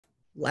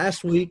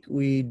Last week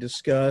we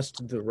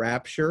discussed the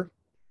rapture,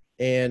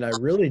 and I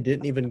really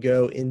didn't even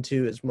go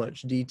into as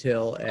much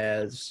detail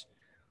as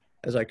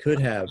I could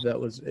have. It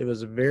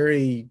was a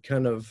very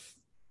kind of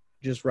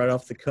just right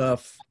off the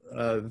cuff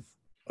of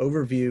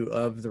overview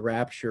of the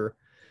rapture.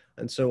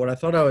 And so what I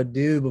thought I would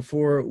do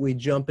before we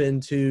jump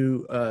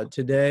into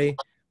today,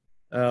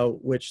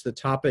 which the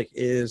topic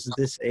is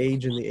this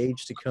age and the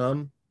age to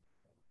come,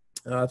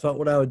 I thought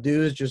what I would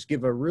do is just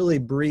give a really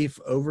brief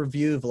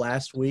overview of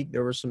last week.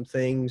 There were some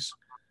things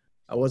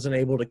I wasn't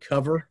able to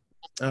cover,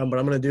 but I'm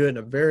going to do it in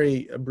a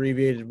very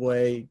abbreviated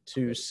way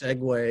to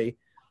segue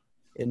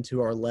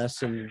into our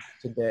lesson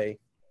today.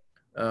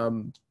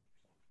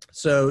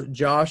 So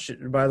Josh,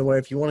 by the way,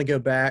 if you want to go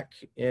back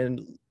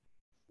and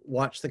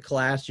watch the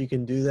class, you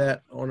can do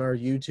that on our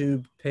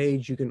YouTube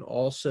page. You can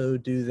also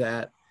do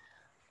that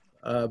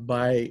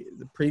by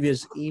the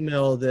previous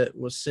email that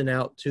was sent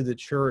out to the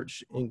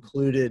church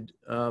included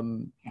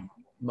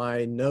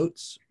my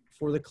notes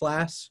for the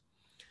class.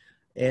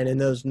 And in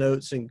those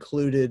notes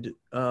included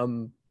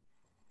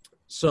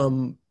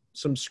some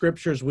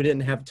scriptures we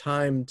didn't have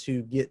time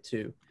to get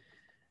to.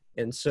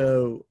 And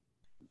so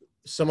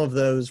some of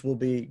those will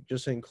be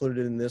just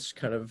included in this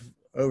kind of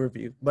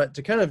overview. But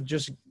to kind of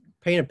just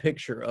paint a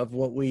picture of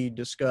what we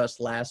discussed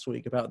last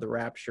week about the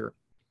rapture,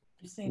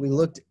 we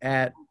looked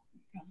at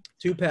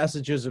two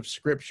passages of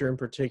scripture in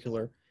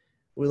particular.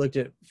 We looked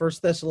at 1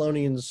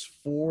 Thessalonians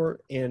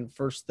 4 and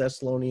 1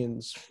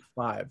 Thessalonians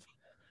 5.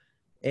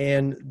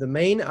 And the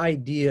main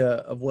idea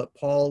of what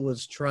Paul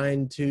was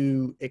trying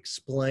to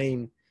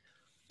explain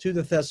to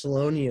the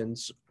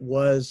Thessalonians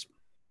was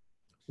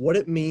what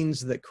it means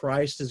that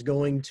Christ is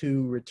going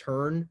to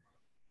return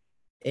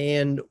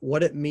and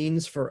what it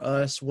means for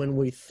us when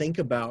we think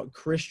about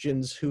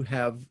Christians who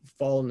have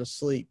fallen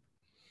asleep.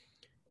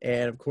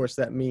 And of course,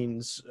 that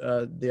means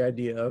the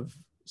idea of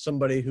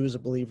somebody who's a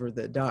believer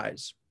that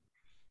dies.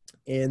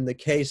 In the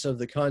case of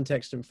the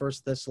context in 1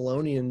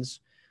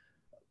 Thessalonians,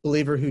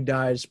 believer who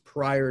dies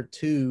prior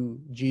to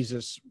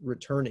Jesus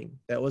returning.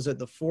 That was at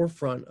the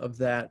forefront of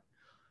that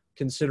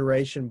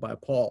consideration by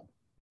Paul.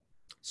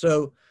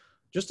 So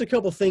just a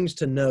couple things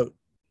to note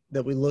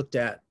that we looked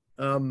at.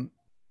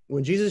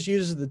 When Jesus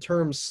uses the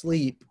term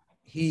sleep,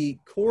 he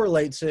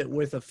correlates it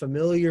with a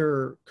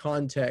familiar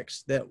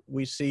context that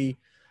we see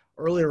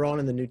earlier on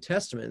in the New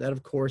Testament. That,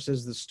 of course,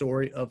 is the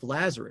story of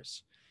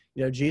Lazarus.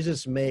 You know,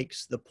 Jesus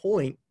makes the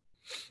point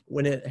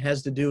when it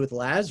has to do with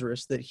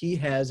Lazarus that he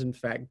has in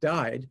fact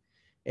died,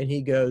 and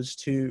he goes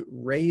to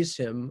raise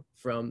him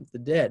from the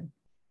dead.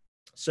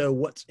 So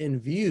what's in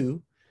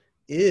view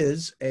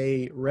is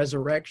a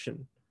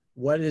resurrection.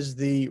 What is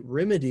the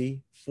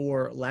remedy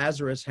for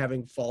Lazarus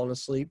having fallen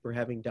asleep or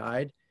having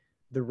died?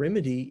 The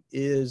remedy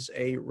is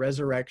a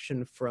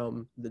resurrection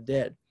from the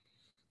dead.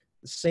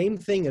 The same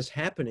thing is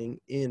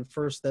happening in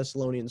 1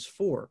 Thessalonians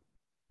 4.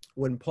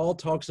 When Paul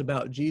talks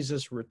about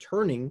Jesus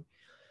returning,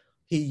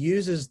 he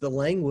uses the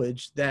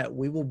language that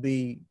we will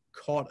be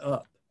caught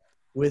up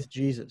with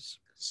Jesus.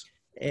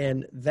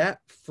 And that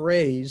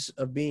phrase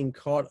of being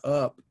caught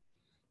up,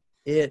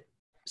 it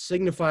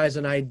signifies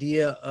an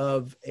idea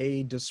of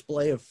a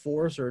display of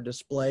force or a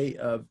display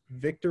of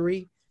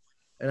victory,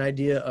 an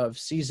idea of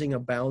seizing a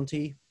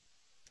bounty.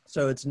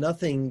 So it's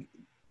nothing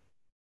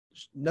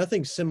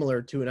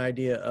similar to an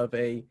idea of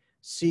a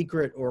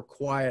secret or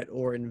quiet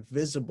or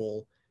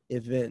invisible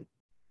event,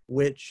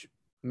 which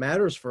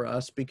matters for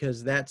us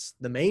because that's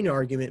the main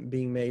argument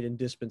being made in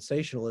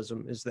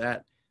dispensationalism, is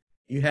that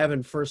you have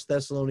in 1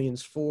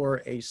 Thessalonians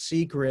 4 a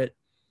secret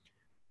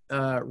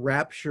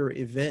rapture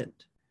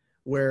event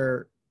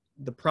where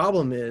the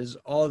problem is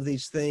all of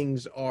these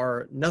things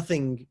are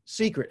nothing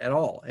secret at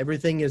all.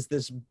 Everything is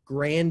this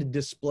grand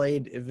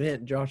displayed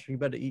event. Josh, you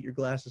better eat your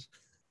glasses.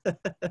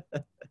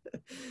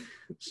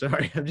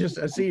 Sorry,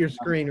 I see your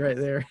screen right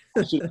there.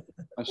 I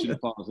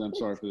should pause. I'm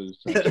sorry for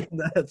this.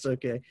 That's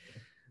okay.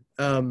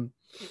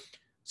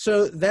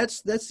 So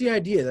that's the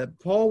idea, that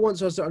Paul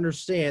wants us to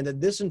understand that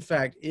this, in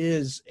fact,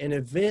 is an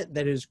event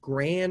that is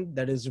grand,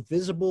 that is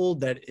visible,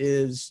 that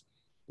is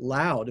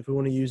loud, if we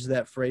want to use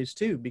that phrase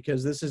too,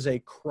 because this is a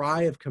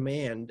cry of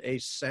command, a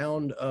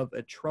sound of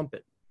a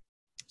trumpet.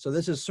 So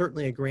this is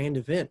certainly a grand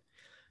event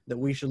that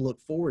we should look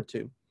forward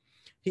to.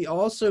 He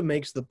also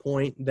makes the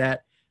point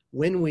that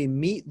when we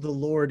meet the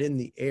Lord in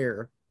the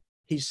air,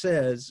 he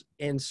says,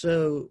 and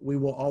so we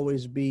will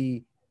always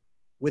be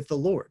with the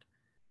Lord.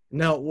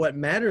 Now, what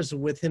matters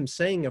with him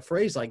saying a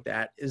phrase like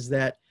that is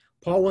that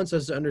Paul wants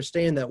us to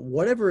understand that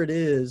whatever it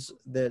is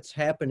that's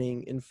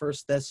happening in 1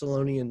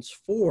 Thessalonians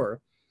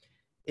 4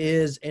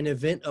 is an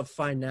event of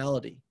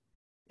finality.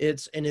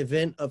 It's an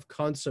event of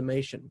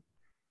consummation.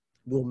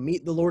 We'll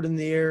meet the Lord in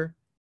the air,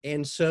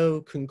 and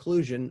so,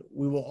 conclusion,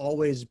 we will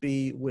always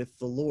be with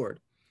the Lord.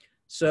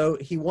 So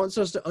he wants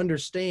us to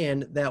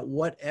understand that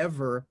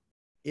whatever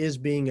is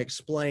being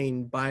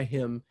explained by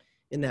him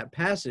in that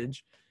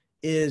passage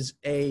is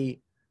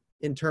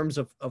in terms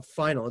of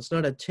final. It's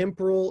not a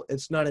temporal,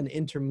 it's not an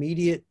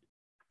intermediate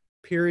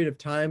period of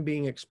time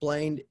being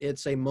explained.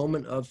 It's a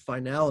moment of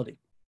finality.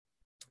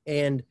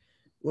 And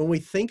when we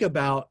think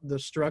about the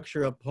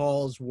structure of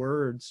Paul's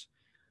words,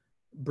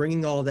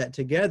 bringing all that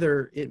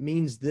together, it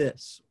means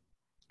this.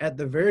 At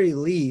the very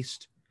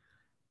least,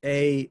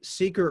 a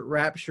secret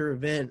rapture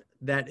event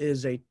that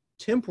is a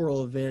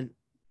temporal event,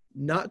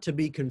 not to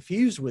be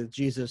confused with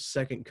Jesus'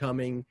 second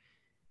coming,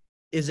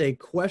 is a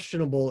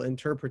questionable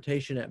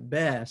interpretation at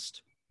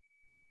best,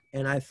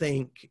 and I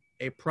think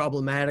a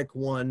problematic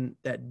one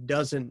that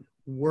doesn't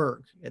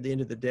work at the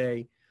end of the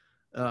day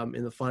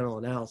in the final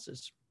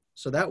analysis.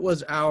 So that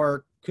was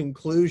our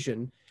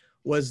conclusion,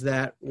 was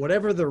that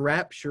whatever the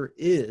rapture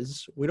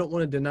is, we don't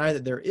want to deny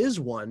that there is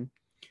one,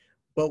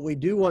 but we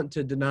do want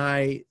to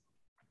deny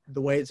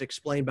the way it's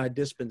explained by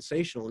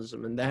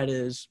dispensationalism, and that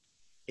is,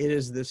 it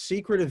is the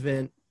secret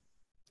event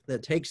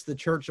that takes the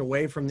church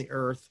away from the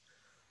earth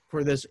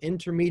for this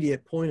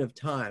intermediate point of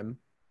time,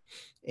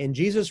 and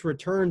Jesus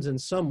returns in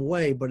some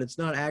way, but it's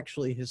not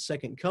actually his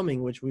second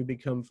coming, which we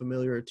become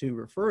familiar to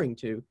referring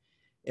to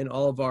in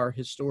all of our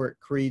historic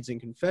creeds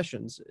and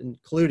confessions,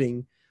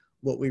 including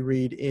what we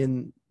read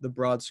in the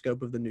broad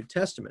scope of the New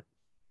Testament.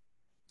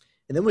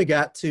 And then we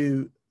got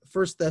to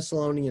 1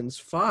 Thessalonians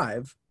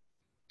 5,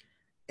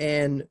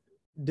 and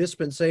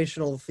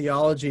dispensational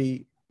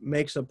theology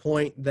makes a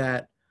point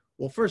that,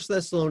 well, 1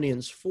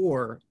 Thessalonians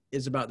 4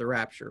 is about the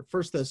rapture.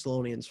 1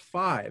 Thessalonians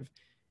 5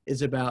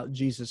 is about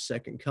Jesus'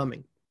 second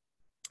coming.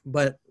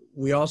 But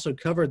we also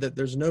covered that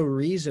there's no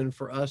reason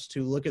for us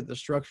to look at the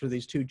structure of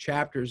these two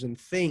chapters and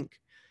think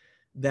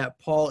that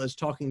Paul is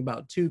talking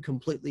about two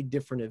completely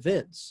different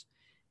events.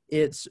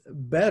 It's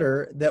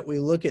better that we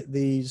look at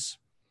these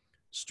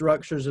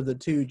structures of the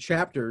two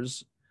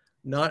chapters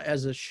not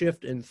as a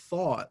shift in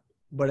thought,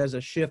 but as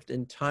a shift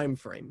in time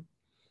frame.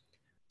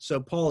 So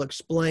Paul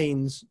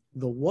explains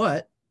the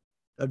what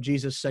of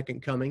Jesus'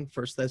 second coming,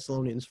 1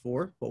 Thessalonians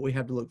 4, what we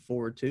have to look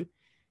forward to.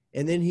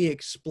 And then he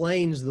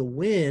explains the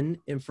when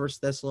in 1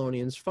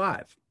 Thessalonians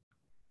 5.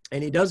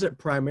 And he does it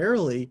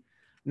primarily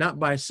not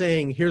by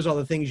saying, here's all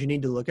the things you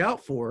need to look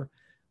out for,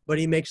 but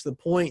he makes the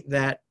point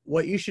that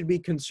what you should be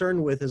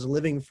concerned with is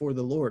living for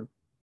the Lord.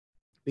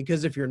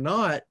 Because if you're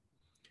not,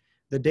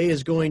 the day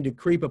is going to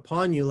creep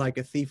upon you like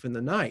a thief in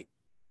the night.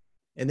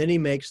 And then he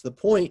makes the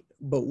point,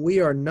 but we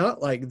are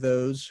not like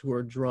those who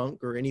are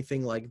drunk or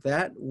anything like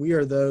that. We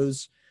are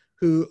those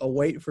who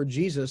await for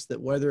Jesus,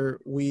 that whether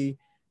we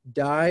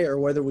die or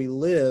whether we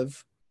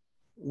live,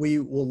 we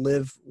will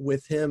live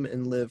with him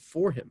and live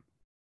for him.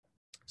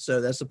 So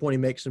that's the point he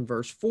makes in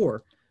verse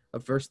 4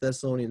 of 1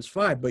 Thessalonians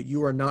 5. But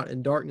you are not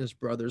in darkness,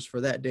 brothers,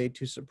 for that day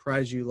to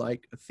surprise you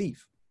like a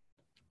thief.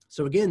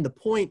 So again, the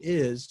point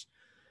is,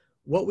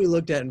 what we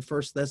looked at in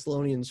 1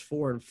 Thessalonians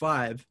 4 and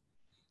 5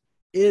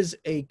 is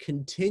a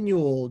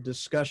continual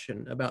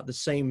discussion about the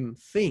same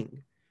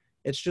thing.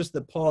 It's just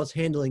that Paul is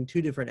handling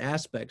two different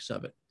aspects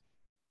of it.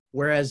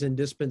 Whereas in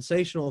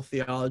dispensational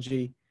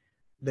theology,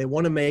 they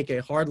want to make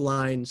a hard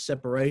line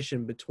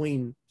separation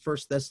between 1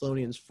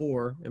 Thessalonians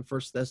 4 and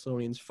 1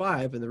 Thessalonians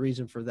 5, and the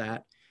reason for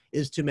that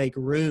is to make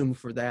room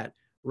for that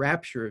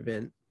rapture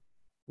event,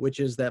 which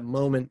is that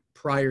moment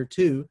prior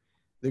to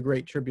the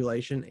Great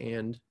Tribulation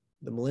and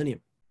the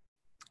millennium.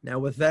 Now,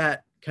 with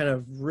that kind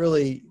of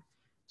really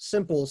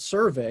simple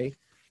survey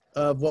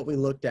of what we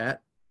looked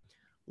at,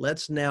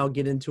 let's now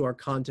get into our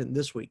content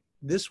this week.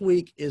 This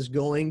week is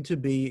going to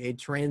be a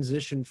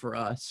transition for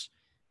us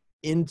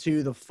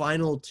into the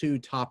final two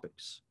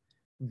topics,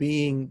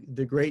 being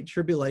the Great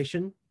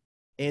Tribulation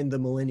and the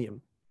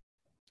millennium.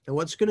 And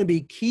what's going to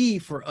be key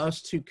for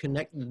us to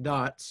connect the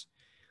dots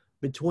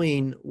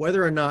between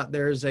whether or not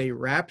there's a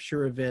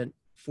rapture event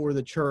for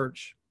the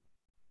church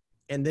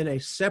and then a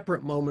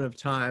separate moment of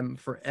time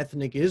for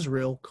ethnic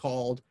Israel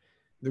called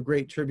the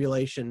Great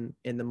Tribulation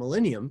and the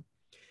millennium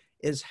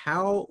is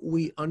how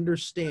we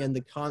understand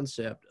the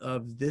concept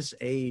of this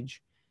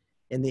age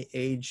and the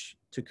age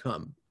to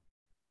come.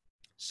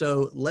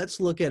 So let's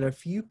look at a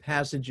few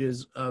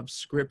passages of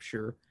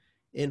scripture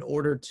in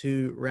order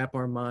to wrap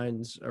our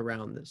minds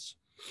around this.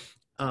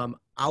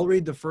 I'll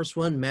read the first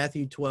one,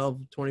 Matthew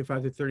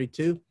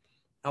 12:25-32.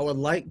 I would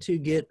like to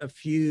get a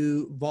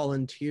few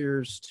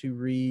volunteers to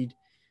read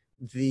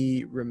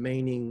the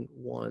remaining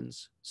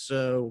ones.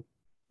 So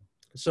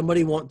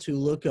somebody want to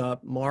look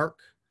up Mark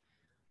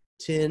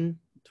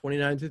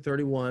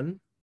 10:29-31.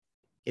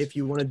 If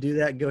you want to do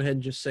that, go ahead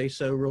and just say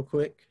so real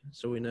quick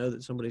so we know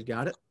that somebody's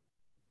got it.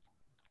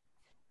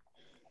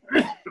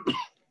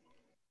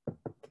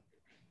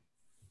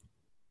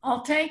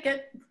 I'll take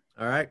it.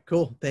 All right,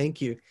 cool.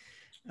 Thank you.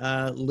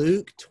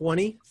 Luke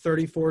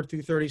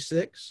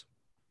 20:34-36.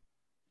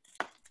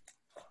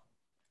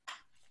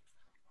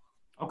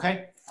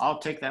 Okay, I'll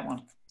take that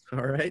one.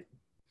 All right.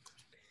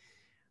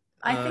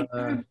 I think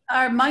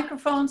our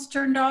microphones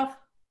turned off.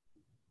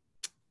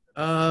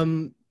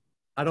 I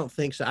don't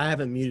think so. I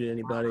haven't muted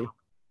anybody.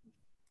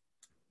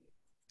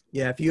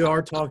 Yeah, if you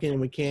are talking and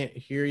we can't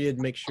hear you,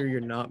 make sure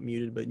you're not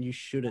muted, but you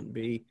shouldn't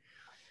be,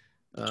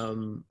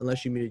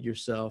 unless you muted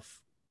yourself.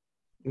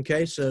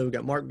 Okay, so we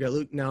got Mark, we got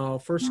Luke. Now,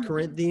 1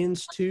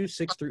 Corinthians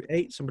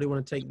 2:6-8. Somebody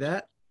want to take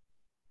that?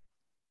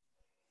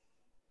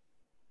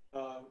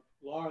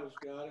 Laura's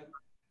got it.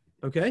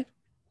 Okay.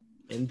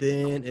 And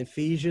then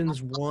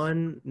Ephesians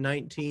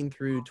 1:19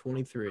 through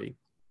 23.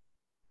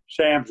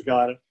 Sam's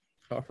got it.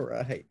 All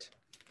right.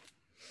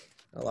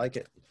 I like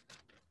it.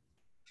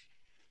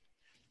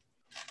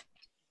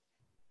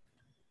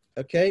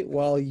 Okay,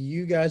 while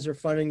you guys are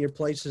finding your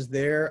places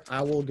there,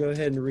 I will go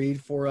ahead and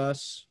read for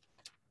us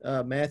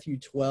Matthew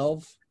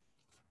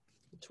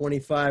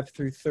 12:25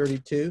 through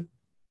 32.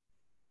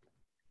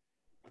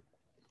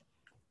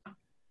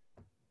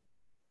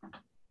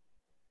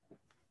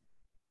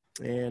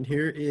 And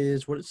here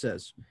is what it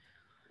says.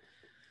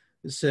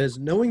 It says,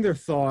 knowing their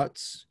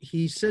thoughts,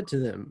 he said to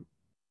them,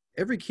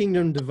 every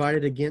kingdom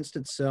divided against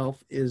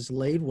itself is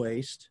laid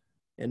waste,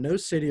 and no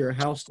city or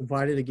house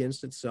divided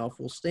against itself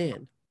will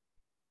stand.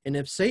 And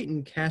if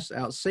Satan casts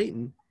out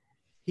Satan,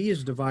 he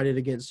is divided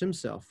against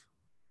himself.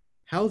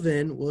 How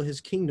then will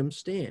his kingdom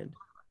stand?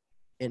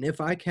 And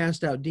if I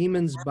cast out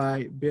demons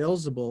by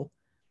Beelzebul,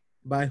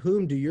 by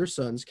whom do your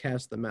sons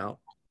cast them out?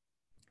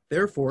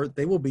 Therefore,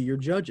 they will be your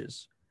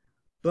judges.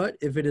 But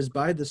if it is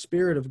by the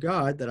Spirit of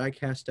God that I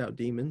cast out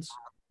demons,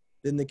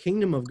 then the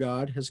kingdom of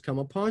God has come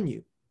upon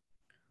you.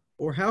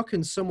 Or how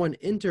can someone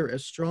enter a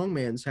strong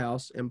man's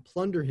house and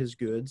plunder his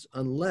goods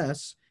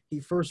unless he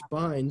first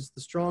binds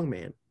the strong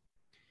man?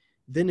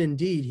 Then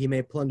indeed he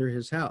may plunder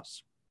his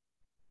house.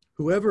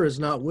 Whoever is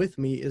not with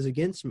me is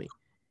against me,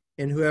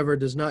 and whoever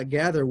does not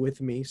gather with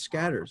me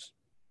scatters.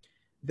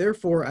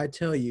 Therefore I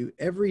tell you,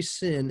 every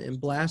sin and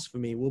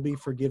blasphemy will be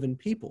forgiven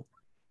people,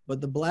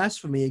 but the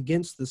blasphemy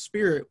against the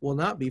Spirit will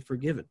not be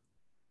forgiven.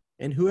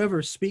 And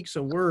whoever speaks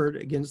a word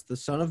against the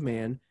Son of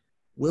Man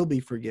will be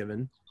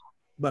forgiven,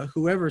 but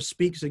whoever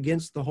speaks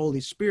against the Holy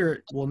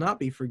Spirit will not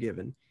be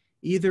forgiven,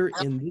 either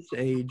in this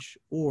age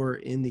or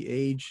in the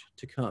age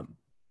to come.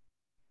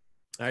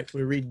 All right,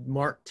 we read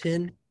Mark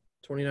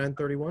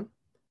 10:29-31.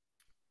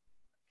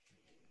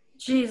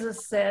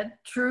 Jesus said,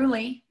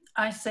 truly,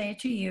 I say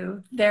to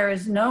you, there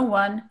is no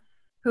one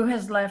who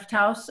has left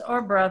house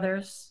or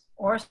brothers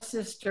or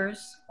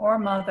sisters or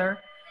mother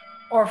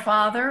or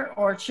father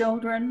or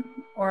children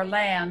or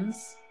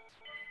lands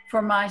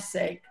for my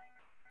sake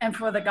and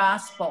for the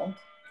gospel,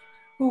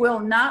 who will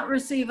not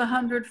receive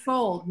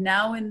 100-fold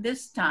now in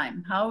this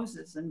time,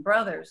 houses and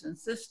brothers and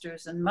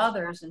sisters and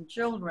mothers and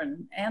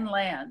children and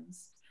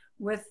lands,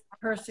 with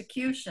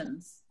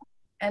persecutions,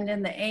 and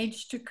in the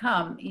age to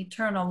come,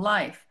 eternal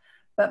life.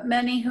 But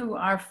many who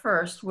are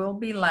first will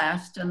be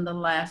last, and the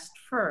last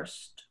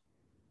first.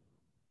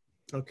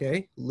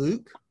 Okay,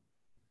 Luke.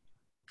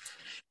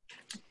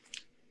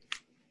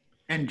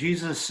 And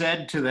Jesus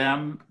said to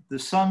them, the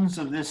sons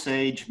of this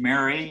age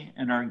marry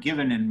and are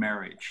given in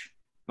marriage,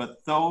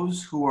 but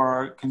those who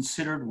are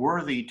considered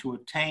worthy to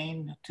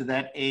attain to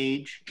that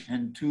age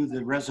and to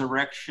the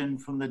resurrection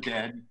from the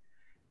dead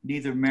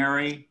neither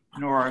marry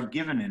nor are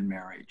given in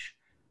marriage,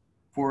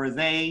 for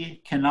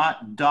they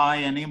cannot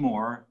die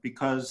anymore,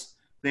 because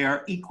they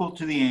are equal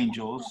to the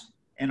angels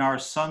and are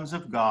sons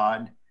of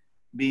God,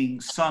 being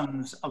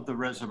sons of the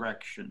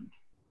resurrection.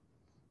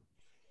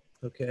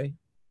 Okay,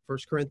 1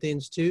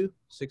 Corinthians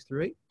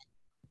 2:6-8.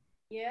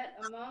 Yet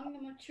among the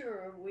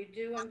mature we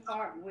do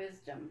impart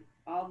wisdom,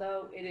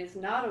 although it is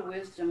not a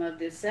wisdom of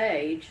this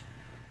age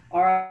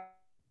or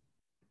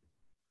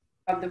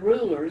of the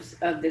rulers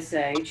of this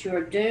age who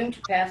are doomed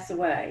to pass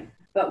away,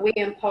 but we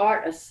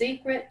impart a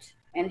secret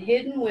and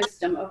hidden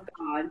wisdom of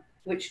God,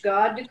 which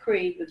God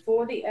decreed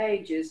before the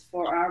ages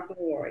for our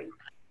glory.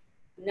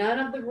 None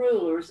of the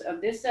rulers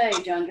of this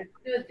age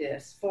understood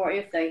this, for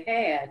if they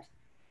had,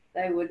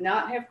 they would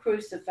not have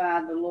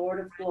crucified the Lord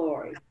of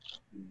glory.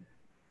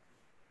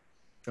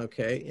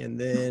 Okay, and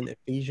then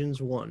Ephesians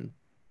 1.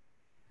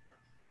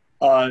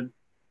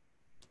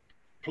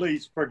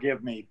 Please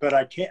forgive me, but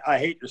I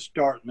hate to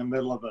start in the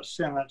middle of a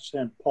sentence,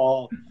 and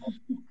Paul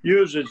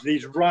uses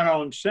these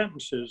run-on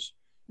sentences.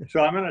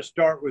 So I'm going to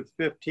start with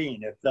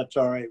 15, if that's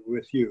all right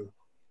with you,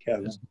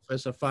 Kevin.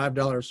 It's a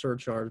 $5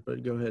 surcharge,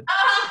 but go ahead.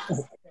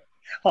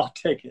 I'll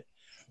take it.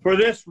 For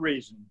this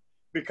reason,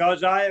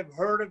 because I have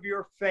heard of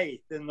your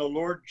faith in the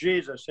Lord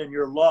Jesus and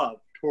your love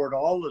toward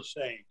all the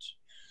saints,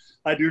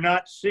 I do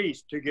not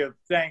cease to give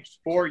thanks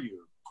for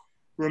you,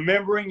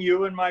 remembering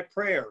you in my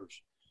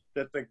prayers,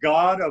 that the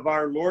God of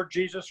our Lord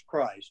Jesus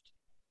Christ,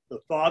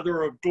 the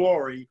Father of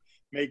glory,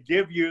 may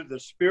give you the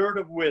spirit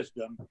of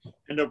wisdom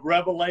and of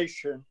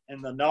revelation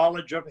and the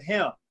knowledge of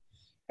him,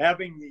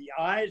 having the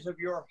eyes of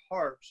your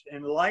hearts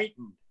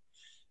enlightened,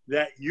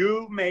 that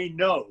you may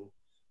know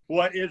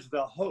what is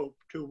the hope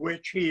to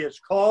which he has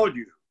called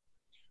you,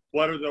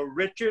 what are the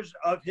riches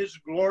of his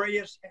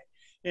glorious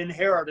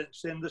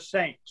inheritance in the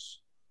saints,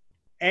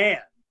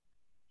 and,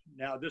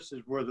 now this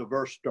is where the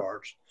verse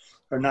starts,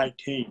 or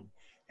 19,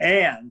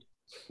 and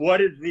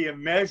what is the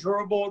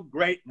immeasurable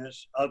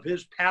greatness of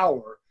his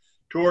power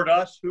toward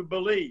us who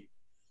believe,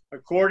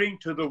 according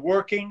to the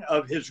working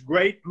of his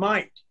great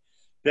might,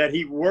 that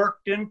he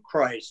worked in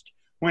Christ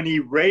when he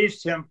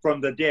raised him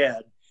from the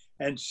dead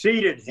and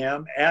seated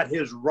him at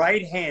his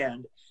right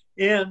hand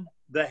in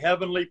the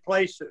heavenly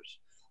places,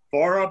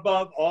 far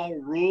above all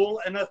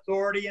rule and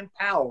authority and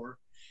power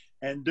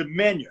and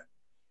dominion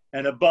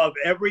and above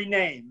every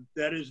name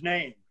that is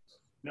named,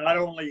 not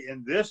only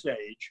in this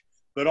age,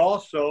 but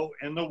also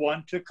in the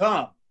one to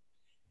come.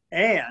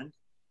 And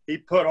he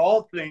put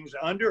all things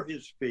under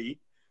his feet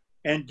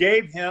and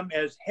gave him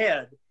as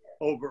head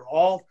over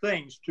all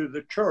things to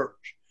the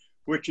church,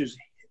 which is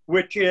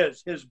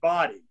his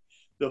body,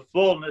 the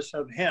fullness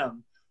of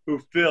him who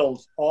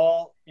fills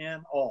all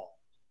in all.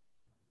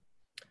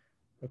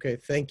 Okay,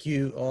 thank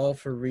you all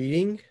for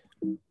reading.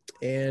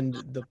 And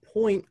the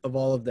point of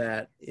all of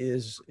that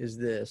is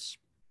this,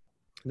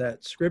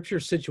 that Scripture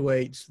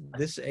situates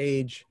this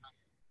age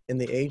and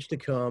the age to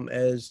come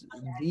as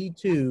the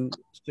two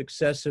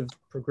successive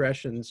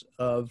progressions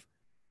of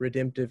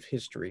redemptive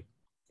history.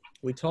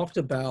 We talked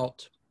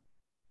about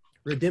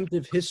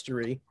redemptive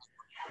history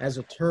as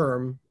a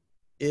term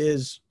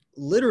is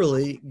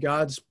literally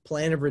God's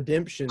plan of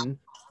redemption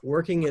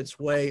working its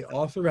way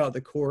all throughout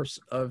the course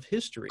of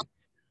history.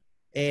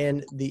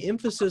 And the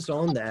emphasis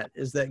on that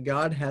is that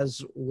God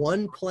has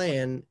one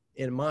plan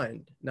in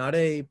mind, not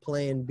a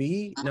plan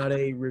B, not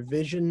a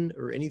revision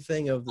or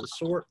anything of the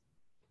sort,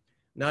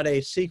 not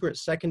a secret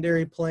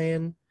secondary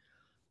plan,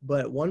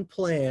 but one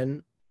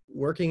plan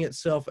working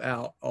itself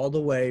out all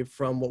the way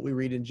from what we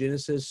read in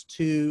Genesis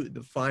to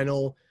the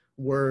final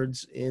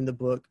words in the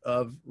book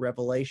of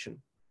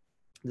Revelation.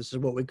 This is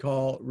what we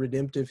call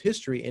redemptive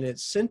history, and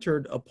it's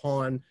centered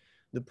upon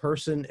the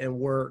person and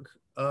work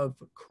of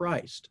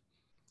Christ.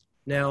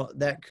 Now,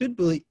 that could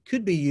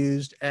be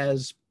used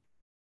as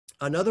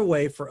another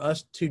way for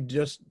us to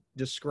just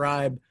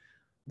describe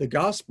the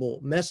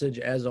gospel message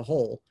as a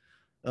whole,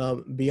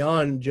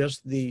 beyond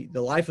just the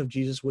life of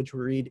Jesus, which we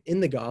read in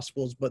the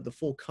Gospels, but the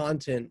full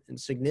content and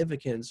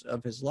significance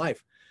of his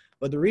life.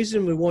 But the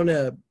reason we want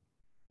to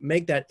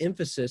make that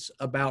emphasis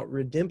about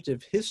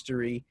redemptive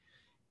history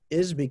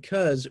is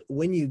because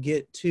when you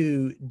get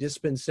to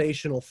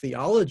dispensational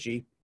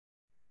theology,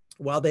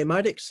 while they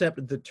might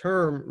accept the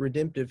term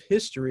redemptive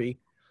history,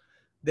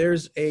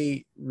 there's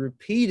a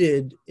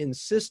repeated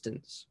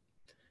insistence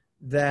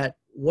that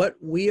what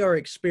we are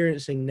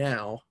experiencing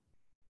now,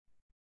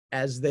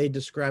 as they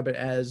describe it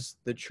as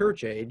the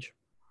church age,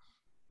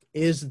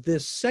 is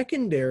this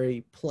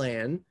secondary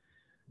plan.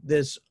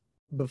 This,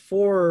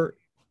 before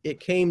it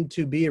came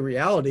to be a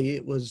reality,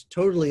 it was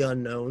totally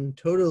unknown,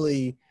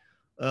 totally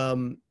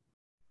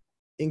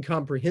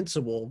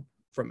incomprehensible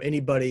from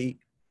anybody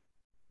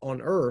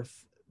on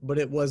earth, but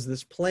it was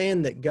this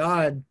plan that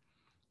God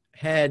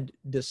had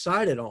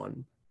decided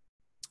on.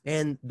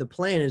 And the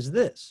plan is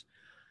this,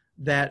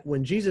 that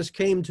when Jesus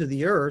came to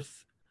the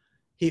earth,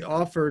 he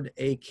offered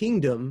a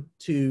kingdom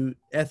to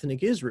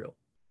ethnic Israel.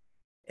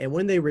 And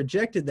when they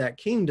rejected that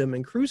kingdom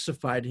and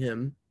crucified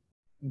him,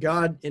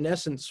 God, in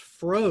essence,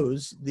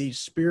 froze the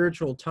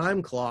spiritual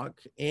time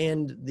clock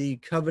and the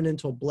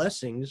covenantal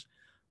blessings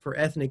for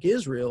ethnic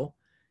Israel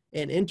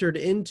and entered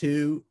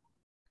into,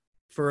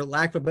 for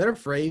lack of a better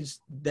phrase,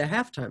 the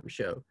halftime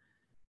show,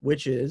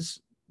 which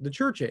is the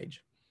church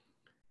age.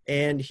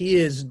 And he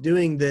is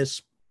doing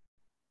this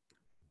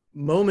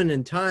moment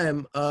in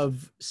time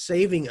of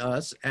saving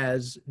us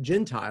as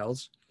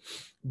Gentiles,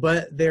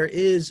 but there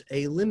is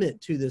a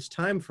limit to this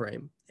time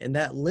frame, and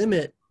that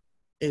limit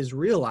is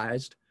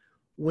realized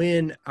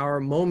when our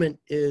moment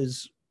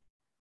is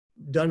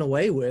done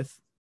away with.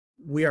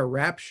 We are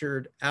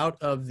raptured out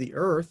of the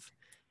earth,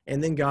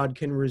 and then God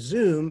can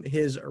resume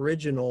his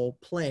original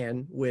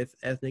plan with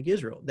ethnic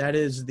Israel. That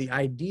is the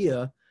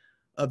idea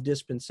of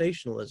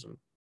dispensationalism.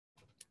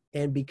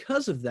 And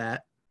because of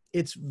that,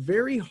 it's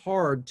very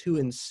hard to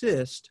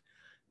insist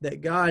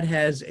that God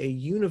has a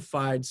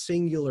unified,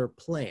 singular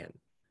plan.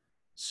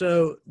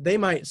 So they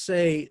might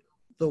say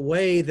the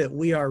way that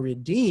we are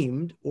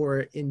redeemed,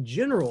 or in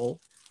general,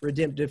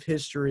 redemptive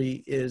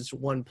history is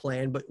one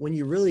plan, but when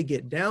you really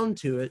get down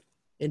to it,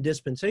 in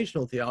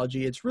dispensational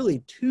theology, it's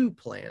really two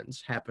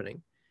plans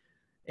happening,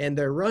 and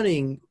they're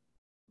running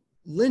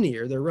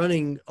linear. They're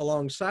running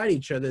alongside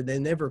each other. They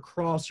never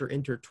cross or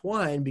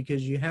intertwine,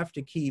 because you have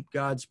to keep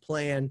God's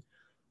plan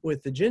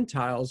with the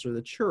Gentiles or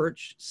the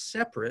church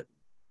separate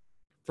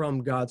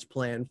from God's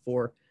plan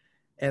for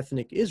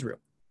ethnic Israel.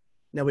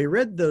 Now, we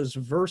read those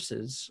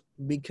verses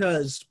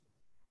because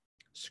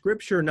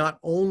Scripture not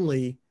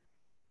only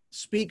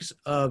speaks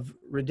of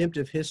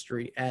redemptive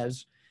history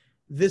as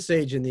this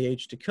age and the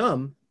age to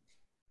come,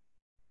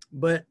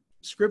 but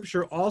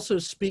Scripture also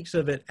speaks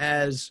of it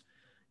as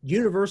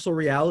universal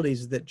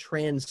realities that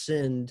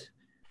transcend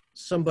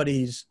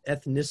somebody's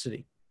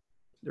ethnicity.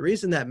 The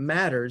reason that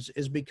matters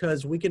is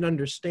because we can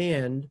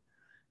understand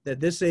that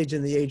this age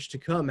and the age to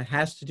come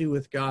has to do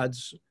with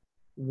God's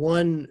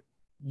one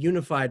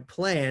unified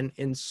plan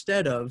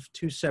instead of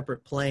two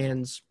separate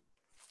plans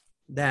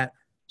that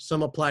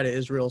some apply to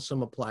Israel,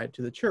 some apply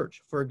to the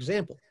church. For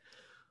example,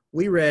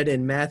 we read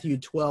in Matthew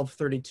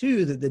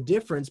 12:32 that the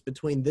difference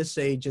between this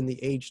age and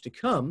the age to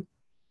come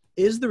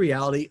is the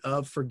reality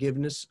of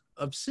forgiveness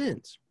of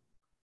sins.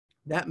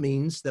 That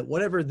means that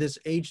whatever this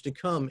age to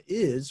come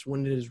is,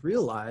 when it is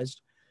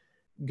realized,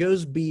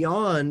 goes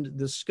beyond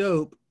the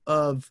scope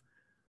of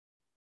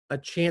a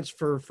chance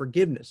for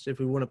forgiveness, if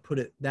we want to put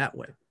it that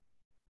way.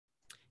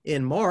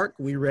 In Mark,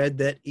 we read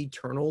that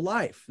eternal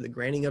life, the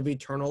granting of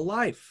eternal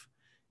life,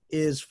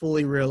 is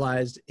fully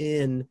realized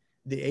in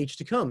the age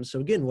to come. So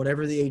again,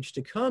 whatever the age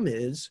to come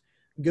is,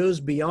 goes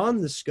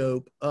beyond the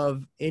scope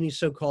of any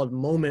so-called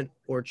moment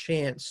or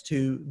chance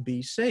to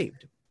be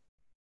saved.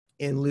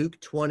 In Luke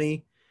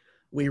 20,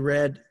 we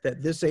read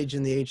that this age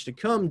and the age to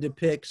come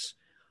depicts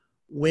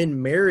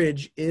when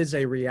marriage is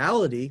a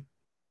reality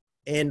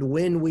and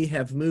when we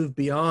have moved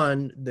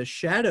beyond the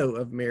shadow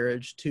of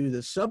marriage to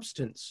the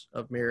substance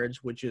of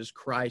marriage, which is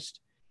Christ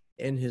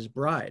and his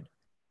bride.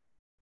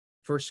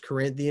 1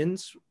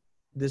 Corinthians,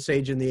 this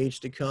age and the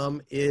age to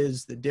come,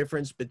 is the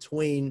difference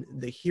between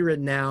the here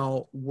and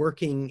now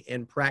working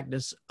and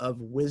practice of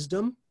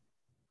wisdom,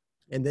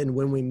 and then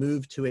when we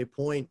move to a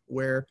point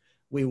where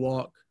we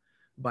walk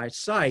by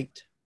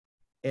sight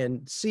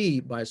and see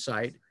by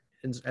sight,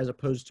 as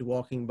opposed to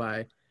walking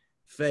by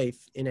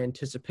faith in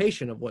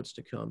anticipation of what's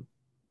to come.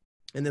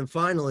 And then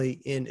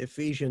finally, in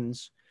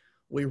Ephesians,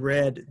 we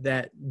read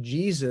that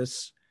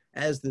Jesus,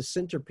 as the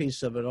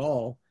centerpiece of it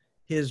all,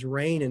 his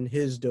reign and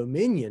his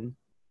dominion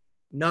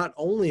not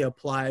only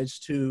applies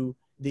to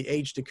the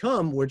age to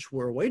come, which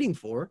we're waiting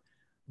for,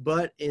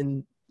 but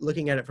in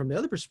looking at it from the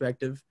other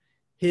perspective,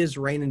 his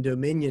reign and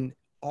dominion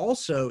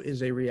also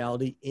is a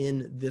reality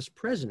in this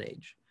present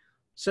age.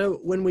 So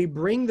when we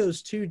bring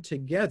those two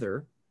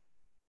together,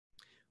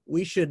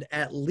 we should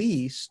at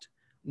least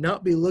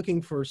not be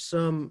looking for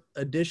some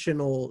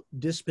additional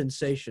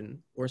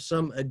dispensation or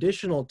some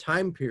additional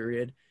time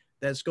period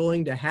that's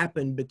going to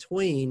happen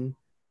between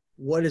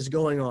what is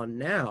going on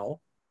now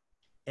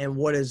and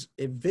what is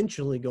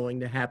eventually going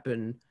to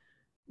happen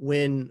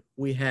when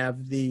we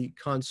have the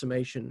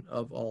consummation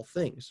of all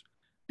things.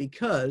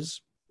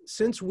 Because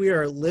since we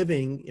are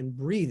living and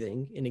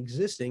breathing and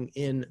existing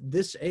in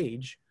this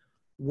age,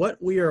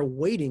 what we are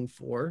waiting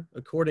for,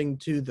 according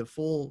to the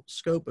full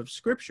scope of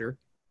Scripture,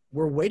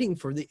 we're waiting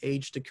for the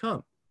age to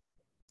come.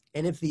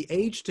 And if the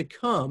age to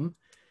come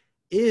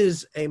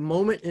is a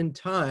moment in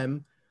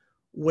time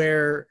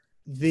where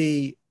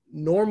the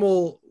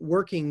normal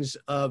workings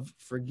of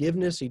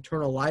forgiveness,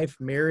 eternal life,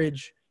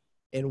 marriage,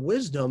 and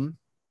wisdom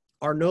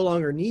are no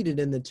longer needed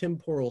in the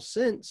temporal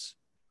sense,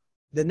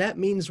 then that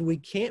means we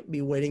can't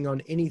be waiting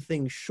on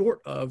anything short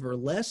of or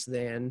less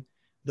than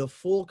the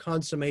full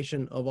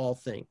consummation of all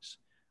things.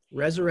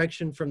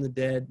 Resurrection from the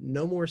dead,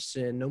 no more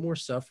sin, no more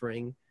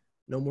suffering,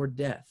 no more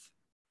death.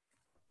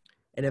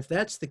 And if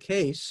that's the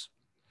case,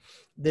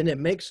 then it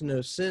makes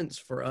no sense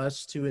for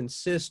us to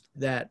insist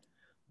that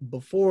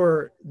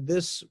before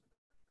this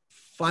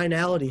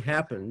finality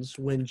happens,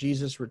 when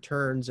Jesus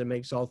returns and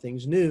makes all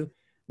things new,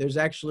 there's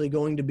actually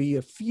going to be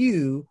a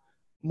few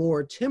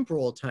more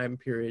temporal time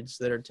periods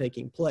that are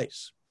taking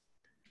place,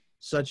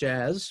 such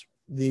as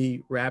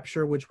the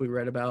rapture, which we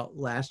read about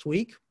last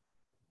week,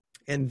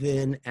 and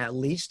then at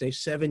least a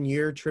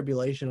 7-year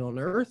tribulation on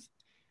earth,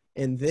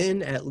 and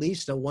then at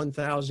least a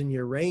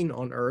 1,000-year reign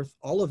on earth,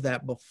 all of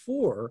that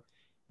before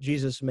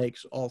Jesus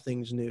makes all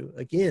things new.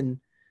 Again,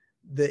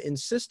 the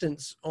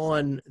insistence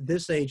on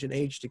this age and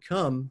age to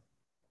come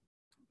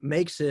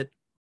makes it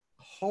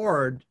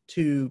hard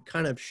to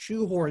kind of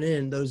shoehorn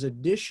in those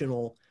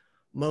additional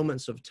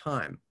moments of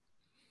time.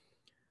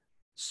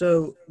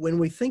 So when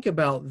we think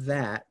about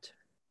that,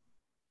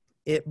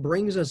 it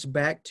brings us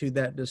back to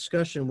that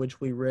discussion which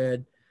we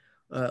read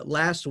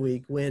last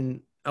week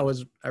when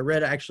I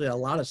read actually a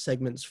lot of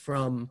segments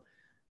from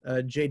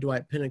J.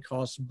 Dwight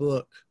Pentecost's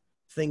book,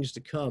 Things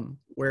to Come,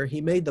 where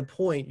he made the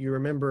point, you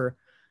remember,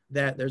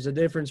 that there's a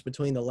difference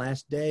between the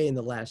last day and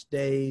the last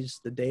days,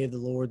 the day of the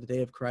Lord, the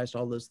day of Christ,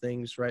 all those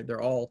things, right?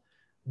 They're all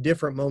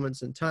different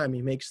moments in time.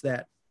 He makes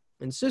that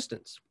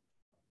insistence.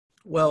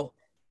 Well,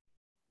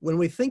 when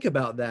we think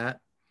about that,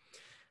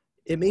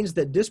 it means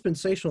that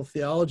dispensational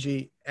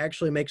theology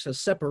actually makes a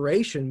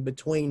separation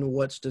between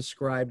what's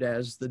described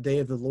as the day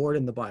of the Lord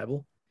in the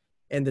Bible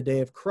and the day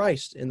of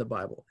Christ in the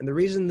Bible. And the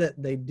reason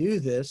that they do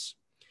this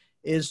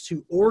is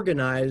to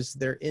organize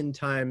their end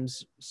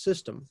times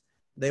system.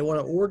 They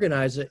want to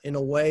organize it in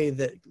a way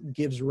that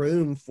gives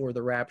room for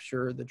the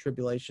rapture, the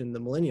tribulation, the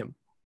millennium.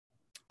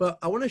 But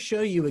I want to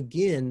show you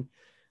again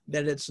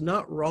that it's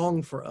not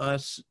wrong for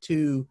us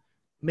to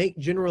make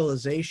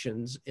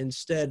generalizations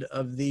instead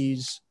of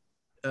these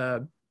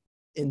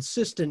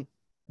insistent,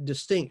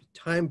 distinct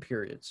time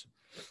periods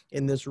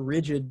in this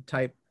rigid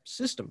type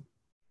system.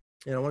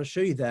 And I want to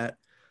show you that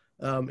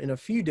in a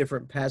few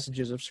different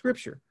passages of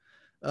Scripture.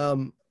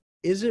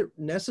 Is it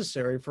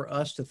necessary for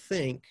us to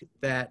think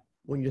that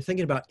when you're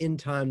thinking about end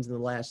times in the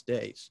last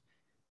days,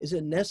 is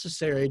it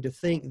necessary to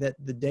think that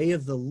the day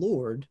of the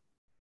Lord,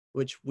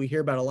 which we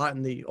hear about a lot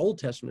in the Old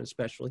Testament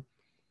especially,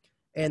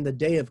 and the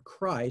day of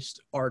Christ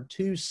are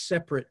two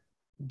separate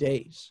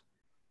days?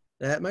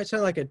 Now, that might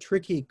sound like a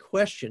tricky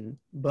question,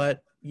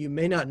 but you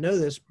may not know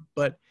this,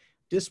 but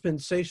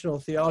dispensational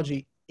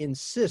theology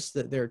insists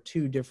that there are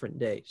two different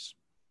days.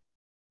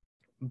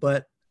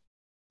 But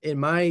in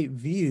my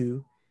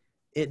view,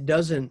 it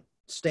doesn't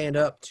stand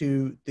up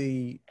to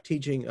the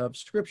teaching of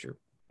Scripture.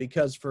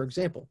 Because, for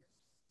example,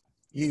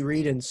 you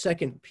read in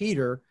 2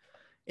 Peter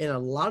in a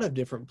lot of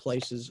different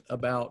places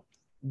about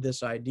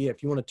this idea.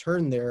 If you want to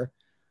turn there,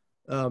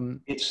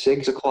 it's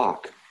 6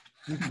 o'clock.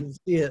 you can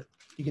see it.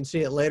 You can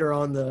see it later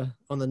on the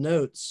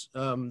notes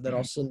that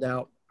I'll send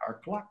out. Our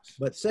clocks.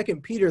 But 2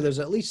 Peter, there's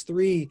at least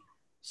 3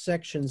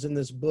 sections in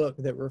this book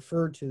that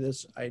refer to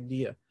this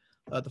idea.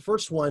 The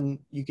first one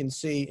you can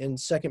see in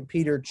 2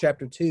 Peter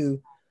chapter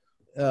 2,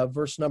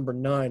 verse number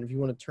 9, if you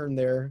want to turn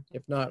there.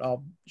 If not,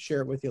 I'll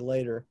share it with you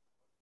later.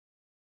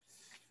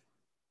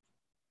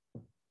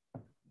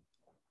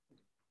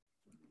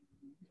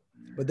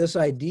 But this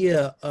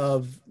idea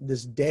of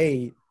this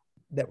day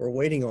that we're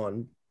waiting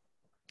on,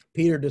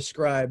 Peter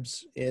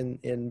describes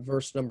in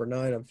verse number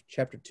 9 of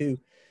chapter 2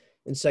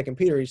 in 2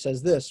 Peter. He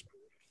says this,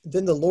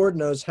 "Then the Lord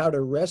knows how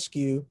to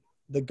rescue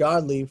the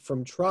godly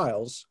from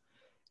trials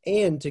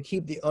and to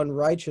keep the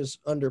unrighteous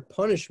under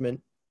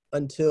punishment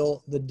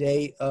until the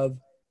day of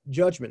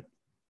judgment."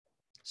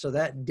 So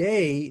that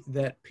day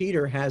that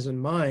Peter has in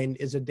mind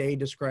is a day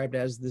described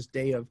as this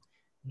day of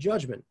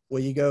judgment.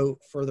 Well, you go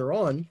further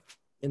on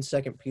in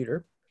 2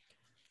 Peter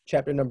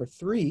chapter number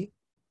 3,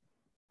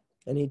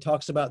 and he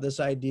talks about this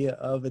idea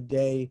of a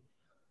day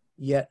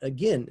yet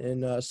again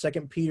in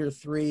 2 Peter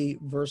 3,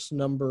 verse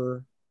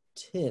number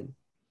 10.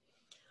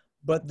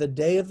 "But the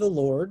day of the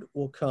Lord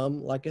will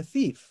come like a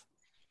thief,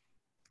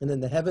 and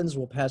then the heavens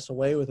will pass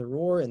away with a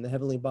roar, and the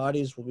heavenly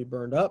bodies will be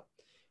burned up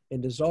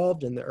and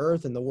dissolved, and the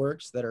earth and the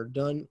works that are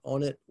done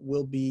on it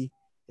will be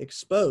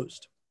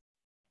exposed."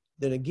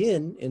 Then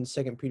again in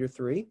 2 Peter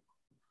 3,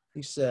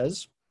 he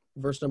says,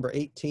 verse number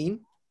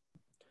 18,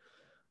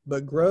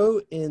 "But grow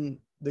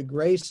in the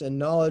grace and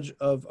knowledge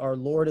of our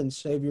Lord and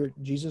Savior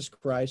Jesus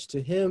Christ.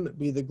 To him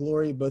be the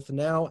glory both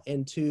now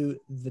and to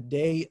the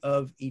day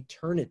of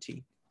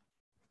eternity."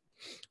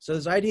 So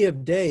this idea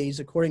of days,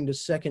 according to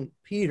 2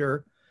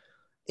 Peter,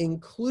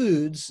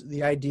 includes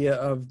the idea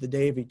of the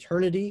day of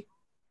eternity,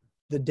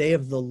 the day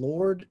of the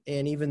Lord,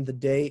 and even the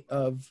day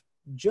of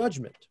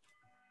judgment.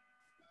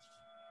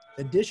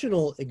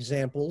 Additional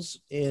examples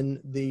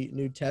in the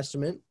New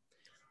Testament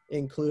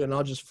include, and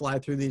I'll just fly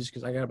through these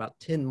because I got about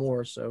 10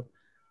 more, so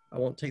I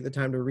won't take the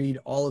time to read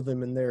all of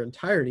them in their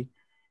entirety.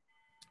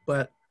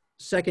 But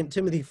 2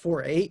 Timothy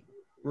 4:8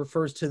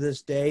 refers to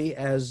this day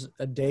as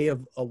a day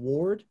of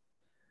award.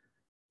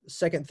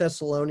 2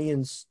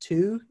 Thessalonians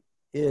 2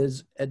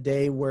 is a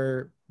day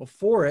where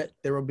before it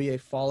there will be a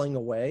falling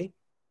away.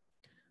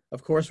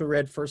 Of course, we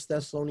read 1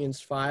 Thessalonians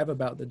 5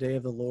 about the day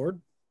of the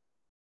Lord.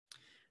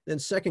 Then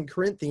 2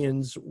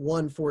 Corinthians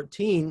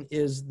 1:14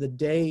 is the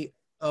day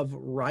of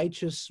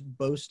righteous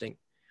boasting.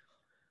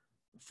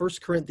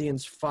 1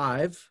 Corinthians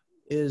 5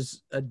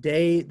 is a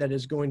day that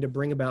is going to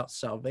bring about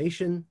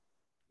salvation.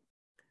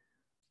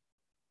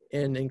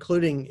 And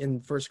including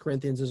in 1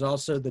 Corinthians is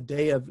also the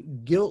day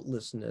of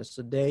guiltlessness,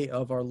 the day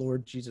of our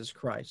Lord Jesus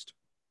Christ.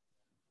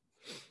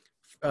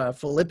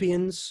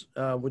 Philippians,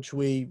 which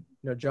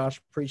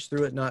Josh preached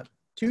through it not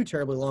too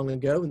terribly long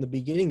ago. In the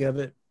beginning of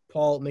it,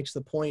 Paul makes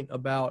the point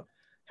about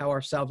how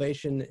our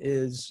salvation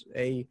is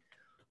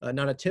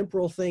not a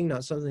temporal thing,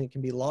 not something that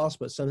can be lost,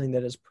 but something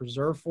that is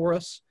preserved for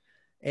us.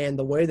 And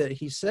the way that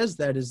he says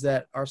that is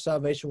that our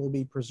salvation will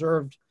be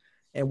preserved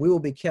and we will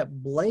be kept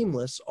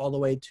blameless all the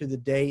way to the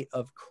day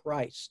of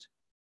Christ.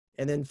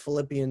 And then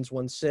Philippians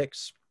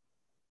 1:6,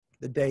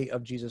 the day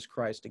of Jesus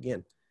Christ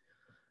again.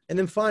 And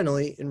then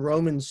finally, in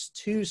Romans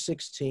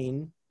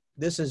 2:16,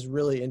 this is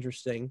really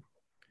interesting.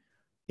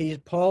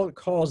 Paul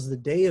calls the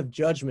day of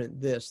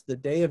judgment the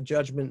day of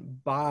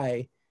judgment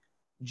by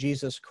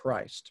Jesus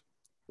Christ,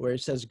 where he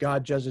says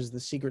God judges the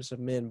secrets of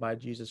men by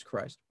Jesus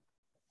Christ.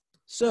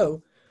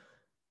 So,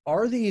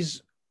 are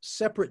these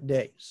separate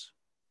days,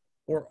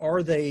 or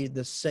are they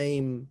the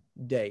same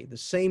day, the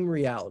same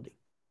reality?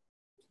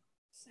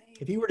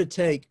 If you were to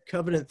take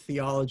covenant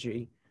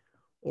theology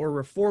or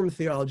Reformed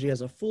theology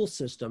as a full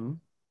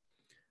system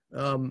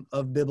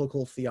of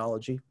biblical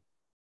theology,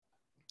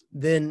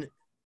 then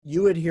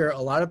you would hear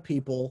a lot of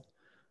people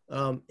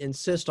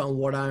insist on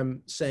what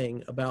I'm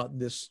saying about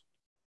this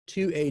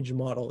two-age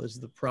model is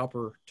the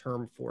proper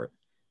term for it.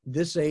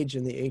 This age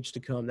and the age to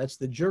come. That's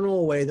the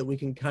general way that we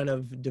can kind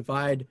of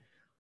divide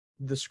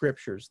the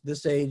scriptures,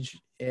 this age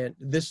and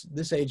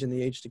this age and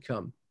the age to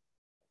come.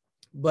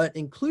 But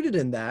included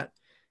in that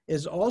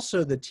is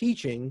also the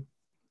teaching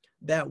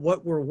that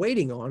what we're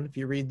waiting on, if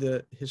you read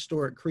the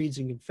historic creeds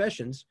and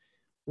confessions,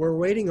 we're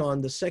waiting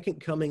on the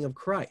second coming of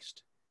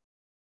Christ.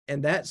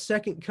 And that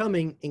second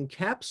coming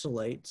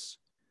encapsulates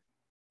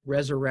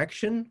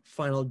resurrection,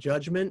 final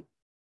judgment,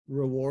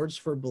 rewards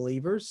for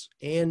believers,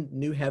 and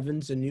new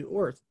heavens and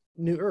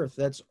new earth.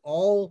 That's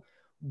all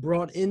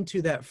brought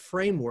into that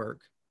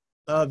framework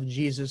of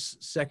Jesus'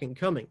 second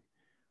coming.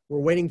 We're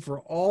waiting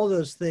for all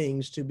those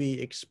things to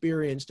be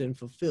experienced and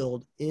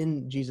fulfilled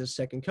in Jesus'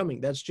 second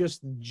coming. That's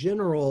just the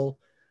general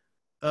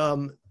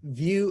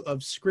view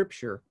of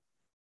Scripture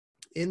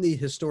in the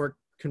historic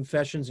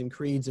confessions and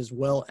creeds, as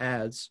well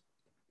as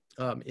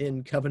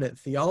in covenant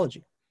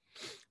theology.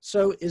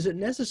 So is it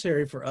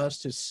necessary for us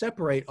to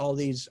separate all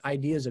these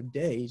ideas of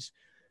days,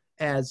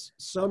 as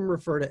some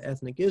refer to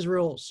ethnic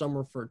Israel, some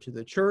refer to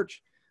the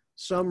church,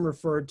 Some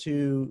refer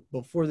to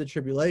before the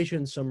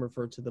tribulation, some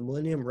refer to the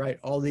millennium, right?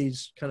 All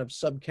these kind of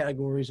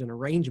subcategories and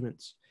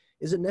arrangements.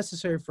 Is it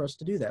necessary for us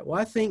to do that? Well,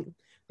 I think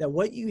that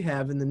what you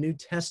have in the New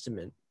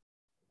Testament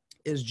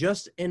is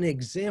just an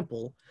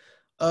example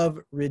of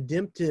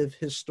redemptive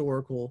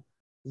historical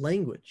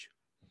language.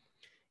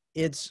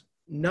 It's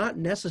not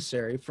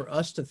necessary for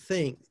us to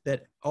think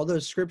that all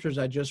those scriptures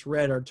I just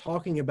read are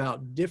talking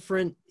about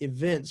different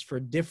events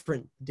for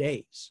different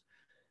days.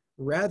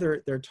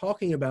 Rather, they're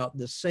talking about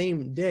the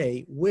same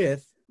day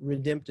with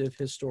redemptive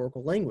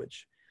historical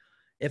language.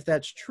 If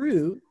that's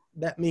true,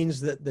 that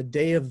means that the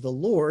day of the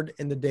Lord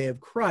and the day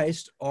of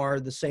Christ are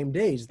the same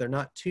days. They're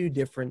not two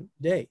different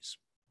days,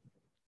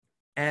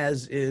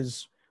 as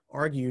is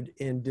argued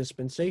in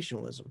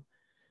dispensationalism.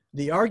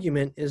 The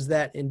argument is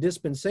that in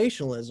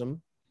dispensationalism,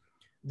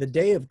 the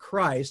day of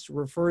Christ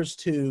refers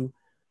to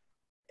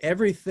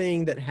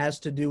everything that has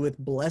to do with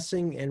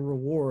blessing and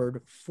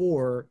reward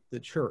for the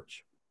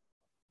church.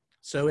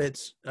 So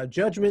it's a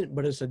judgment,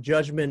 but it's a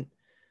judgment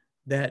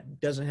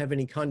that doesn't have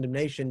any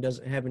condemnation,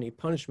 doesn't have any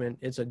punishment.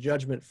 It's a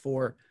judgment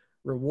for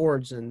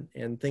rewards and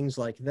things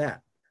like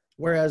that.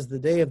 Whereas the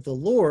day of the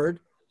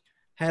Lord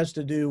has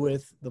to do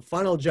with the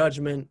final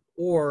judgment,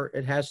 or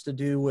it has to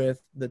do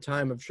with the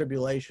time of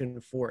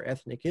tribulation for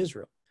ethnic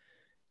Israel.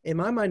 In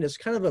my mind, it's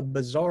kind of a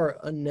bizarre,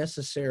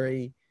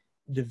 unnecessary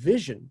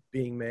division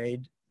being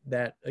made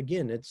that,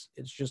 again, it's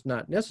just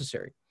not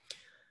necessary.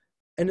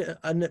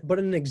 But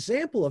an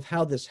example of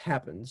how this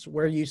happens,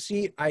 where you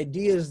see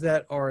ideas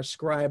that are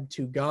ascribed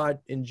to God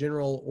in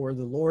general or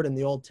the Lord in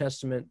the Old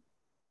Testament,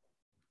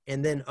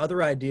 and then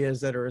other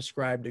ideas that are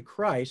ascribed to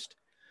Christ,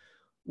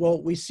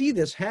 well, we see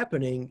this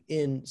happening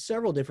in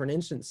several different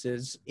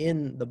instances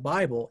in the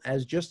Bible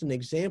as just an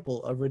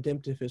example of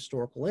redemptive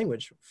historical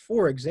language.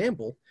 For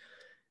example,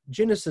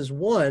 Genesis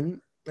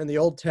 1 in the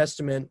Old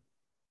Testament,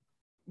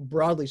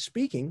 broadly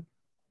speaking,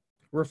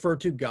 refer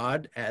to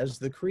God as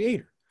the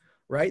creator,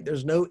 right?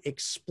 There's no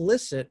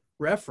explicit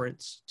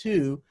reference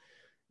to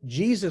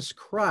Jesus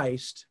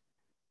Christ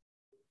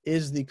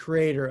is the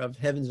creator of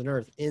heavens and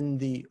earth in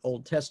the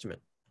Old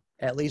Testament,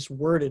 at least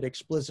worded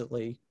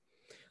explicitly.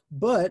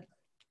 But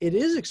it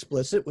is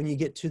explicit when you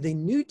get to the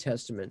New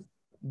Testament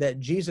that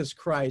Jesus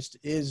Christ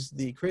is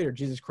the creator.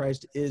 Jesus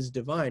Christ is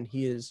divine.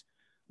 He is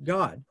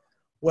God.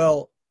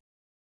 Well,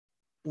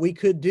 we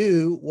could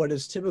do what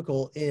is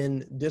typical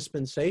in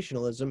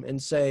dispensationalism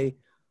and say,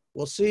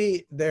 well,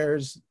 see,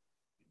 there's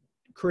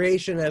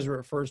creation as it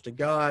refers to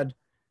God,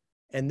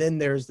 and then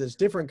there's this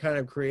different kind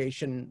of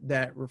creation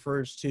that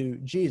refers to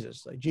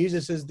Jesus. Like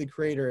Jesus is the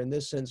creator in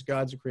this sense,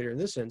 God's the creator in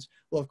this sense.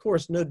 Well, of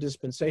course, no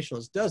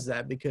dispensationalist does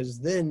that, because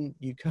then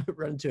you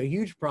run into a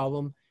huge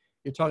problem.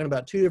 You're talking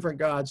about two different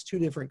gods, two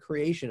different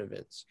creation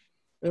events.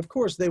 And of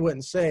course, they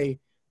wouldn't say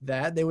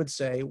that. They would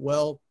say,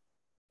 well,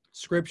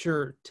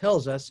 Scripture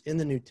tells us in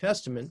the New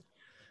Testament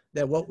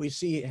that what we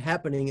see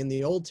happening in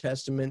the Old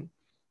Testament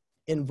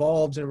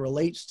involves and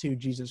relates to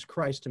Jesus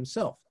Christ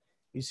himself.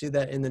 You see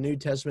that in the New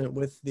Testament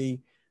with the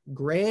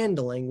grand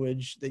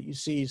language that you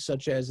see,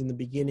 such as in the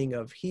beginning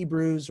of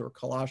Hebrews or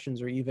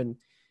Colossians or even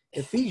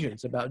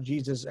Ephesians, about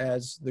Jesus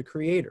as the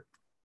creator.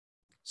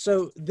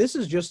 So this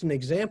is just an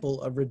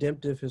example of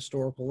redemptive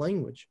historical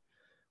language.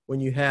 When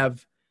you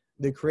have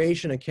the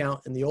creation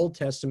account in the Old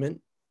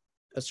Testament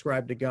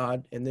ascribed to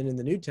God, and then in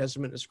the New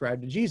Testament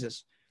ascribed to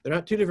Jesus. They're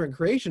not two different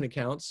creation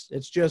accounts.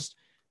 It's just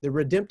the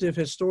redemptive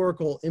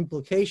historical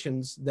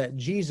implications that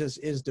Jesus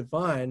is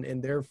divine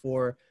and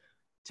therefore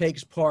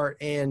takes part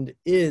and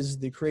is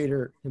the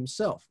creator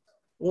himself.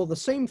 Well, the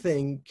same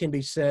thing can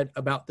be said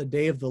about the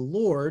day of the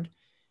Lord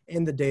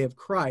and the day of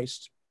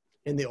Christ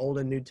in the Old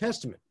and New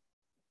Testament.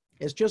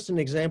 It's just an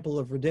example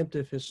of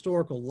redemptive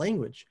historical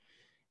language.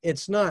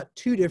 It's not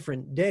two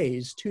different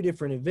days, two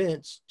different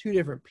events, two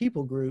different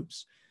people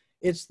groups.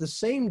 It's the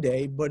same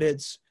day, but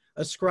it's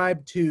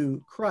ascribed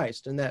to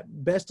Christ. And that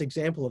best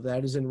example of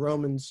that is in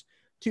Romans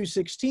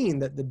 2:16,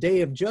 that the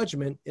day of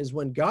judgment is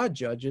when God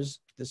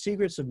judges the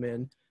secrets of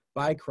men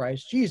by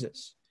Christ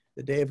Jesus.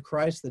 The day of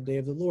Christ, the day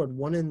of the Lord,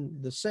 one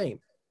and the same.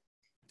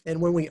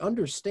 And when we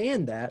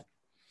understand that,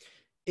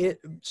 it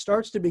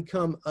starts to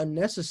become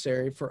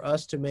unnecessary for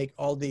us to make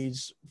all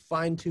these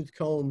fine-tooth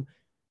comb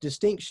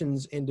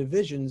distinctions and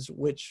divisions,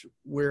 which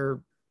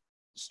we're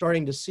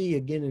starting to see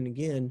again and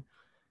again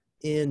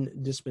in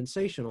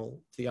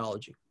dispensational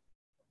theology.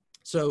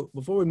 So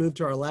before we move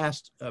to our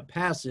last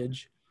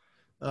passage,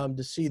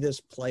 to see this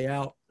play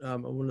out, I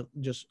want to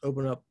just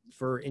open up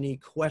for any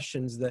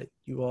questions that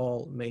you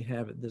all may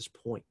have at this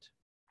point.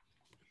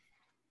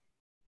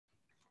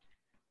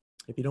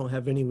 If you don't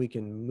have any, we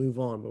can move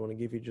on, but I want to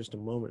give you just a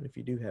moment if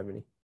you do have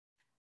any.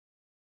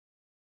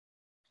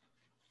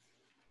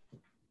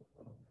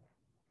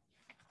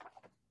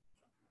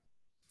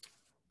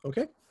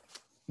 Okay,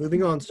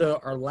 moving on. So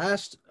our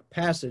last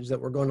passage that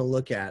we're going to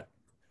look at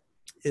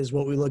is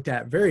what we looked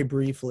at very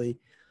briefly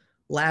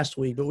last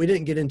week, but we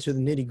didn't get into the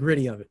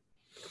nitty-gritty of it.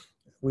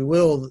 We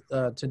will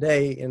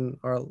today in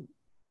our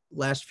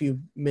last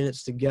few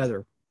minutes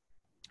together.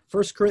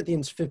 1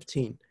 Corinthians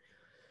 15.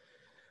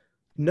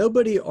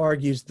 Nobody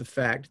argues the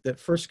fact that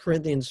 1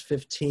 Corinthians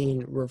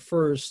 15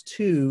 refers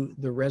to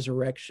the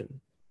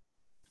resurrection.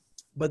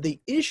 But the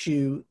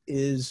issue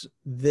is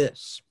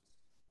this.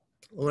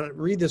 I want to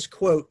read this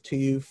quote to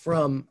you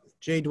from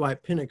J.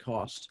 Dwight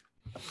Pentecost.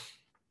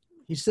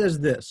 He says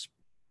this.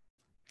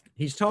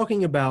 He's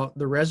talking about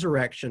the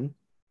resurrection,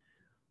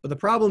 but the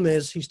problem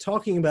is he's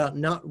talking about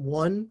not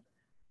one,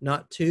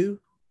 not two,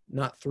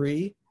 not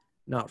three,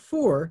 not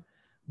four,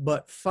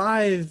 but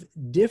 5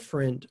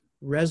 different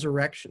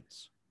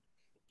resurrections.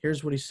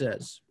 Here's what he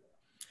says.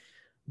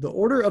 The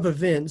order of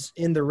events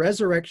in the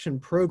resurrection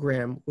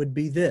program would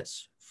be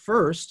this.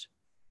 First,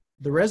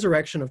 the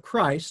resurrection of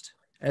Christ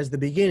as the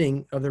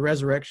beginning of the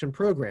resurrection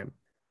program.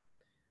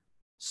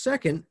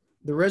 Second,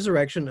 the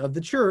resurrection of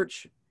the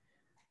church.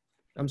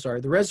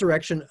 The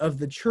resurrection of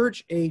the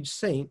church-age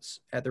saints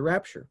at the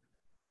rapture.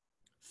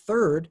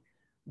 Third,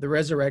 the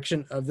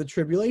resurrection of the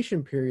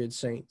tribulation period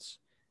saints,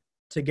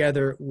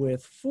 together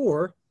with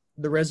 4,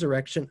 the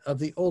resurrection of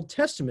the Old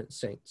Testament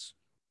saints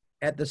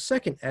at the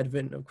second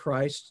advent of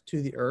Christ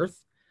to the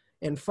earth.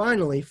 And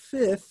finally,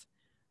 5th,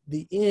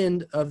 the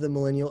end of the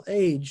millennial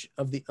age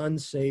of the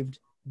unsaved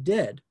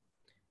dead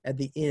at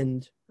the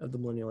end of the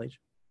millennial age.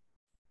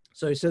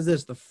 So he says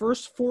this, the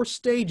first 4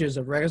 stages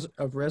of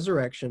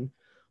resurrection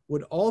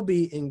would all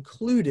be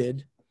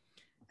included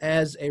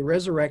as a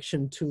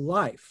resurrection to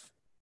life,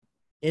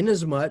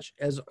 inasmuch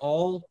as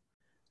all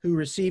who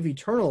receive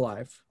eternal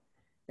life,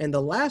 and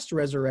the last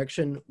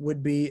resurrection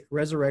would be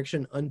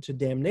resurrection unto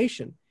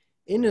damnation,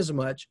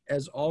 inasmuch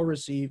as all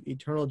receive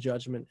eternal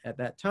judgment at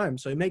that time.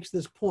 So he makes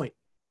this point.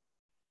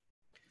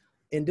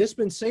 In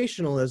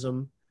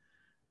dispensationalism,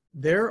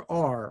 there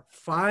are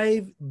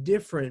 5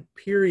 different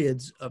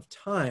periods of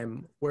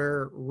time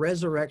where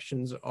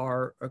resurrections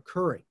are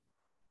occurring.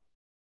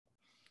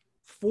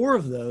 4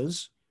 of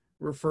those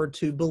refer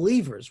to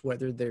believers,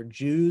 whether they're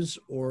Jews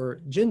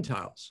or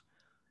Gentiles.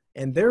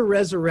 And their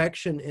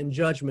resurrection and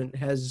judgment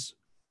has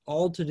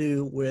all to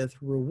do with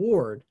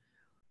reward,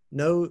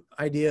 no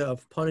idea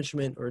of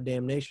punishment or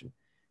damnation.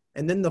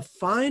 And then the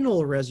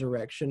final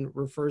resurrection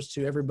refers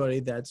to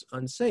everybody that's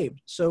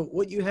unsaved. So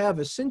what you have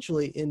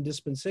essentially in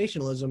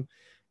dispensationalism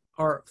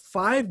are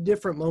 5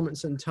 different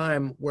moments in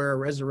time where a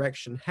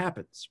resurrection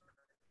happens.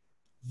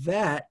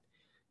 That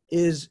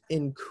is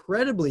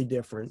incredibly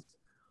different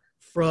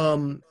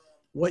from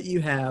what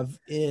you have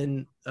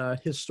in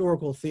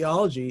historical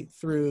theology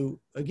through,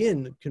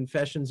 again,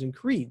 confessions and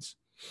creeds,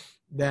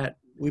 that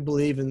we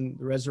believe in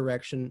the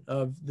resurrection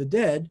of the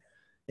dead,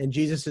 and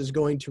Jesus is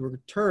going to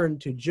return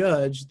to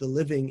judge the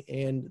living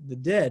and the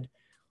dead.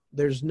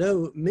 There's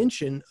no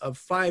mention of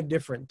 5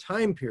 different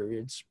time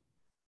periods.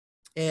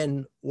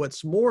 And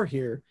what's more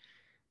here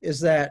is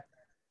that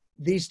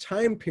these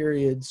time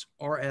periods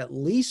are at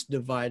least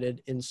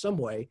divided in some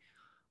way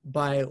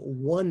by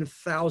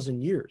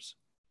 1,000 years.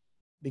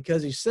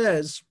 Because he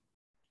says,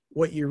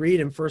 what you read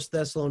in 1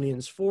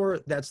 Thessalonians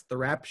 4, that's the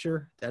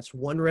rapture, that's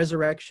one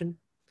resurrection.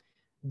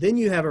 Then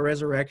you have a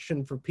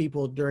resurrection for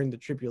people during the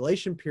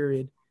tribulation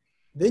period.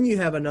 Then you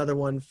have another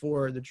one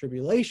for the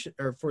tribulation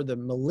or for the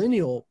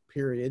millennial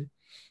period.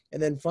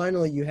 And then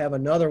finally, you have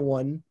another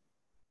one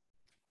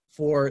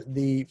for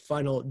the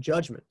final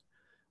judgment,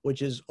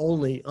 which is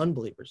only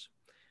unbelievers.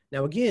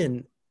 Now,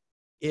 again,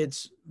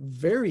 it's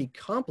very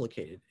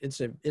complicated.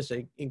 It's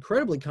an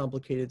incredibly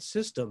complicated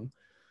system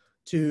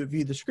to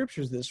view the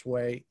scriptures this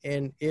way,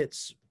 and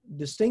it's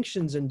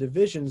distinctions and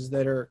divisions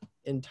that are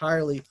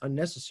entirely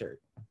unnecessary.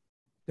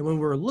 And when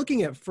we're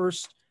looking at 1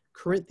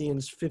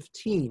 Corinthians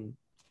 15,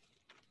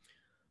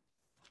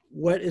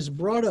 what is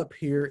brought up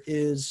here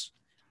is,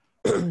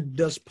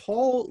 does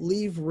Paul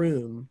leave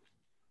room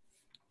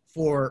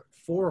for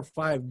 4 or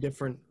 5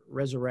 different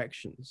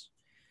resurrections?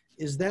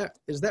 Is that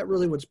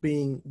really what's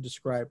being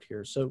described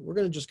here? So we're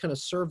going to just kind of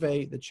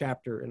survey the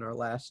chapter in our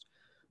last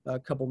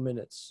couple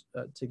minutes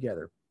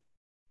together.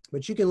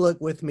 But you can look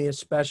with me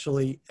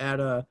especially at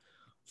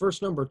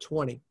verse number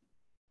 20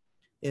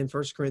 in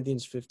 1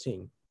 Corinthians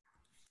 15.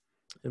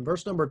 In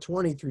verse number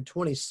 20 through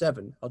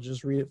 27, I'll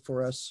just read it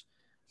for us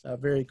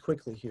very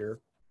quickly here.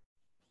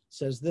 It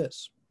says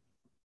this.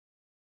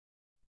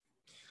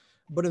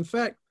 But in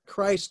fact,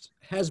 Christ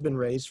has been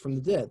raised from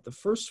the dead, the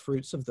first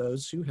fruits of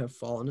those who have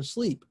fallen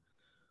asleep.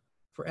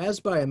 For as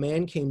by a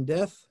man came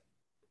death,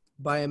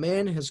 by a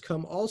man has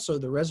come also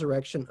the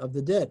resurrection of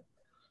the dead.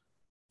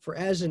 For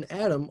as in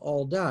Adam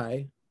all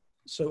die,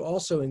 so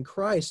also in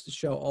Christ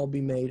shall all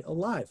be made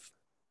alive,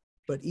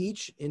 but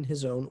each in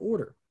his own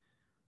order.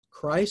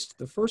 Christ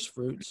the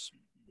firstfruits,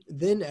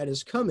 then at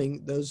his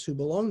coming those who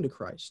belong to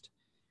Christ.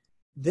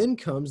 Then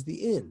comes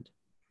the end,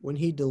 when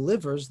he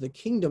delivers the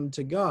kingdom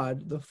to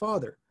God the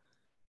Father,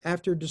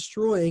 after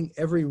destroying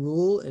every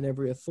rule and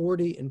every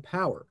authority and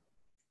power.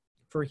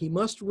 For he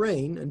must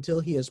reign until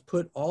he has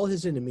put all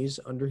his enemies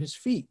under his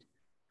feet.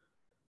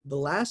 The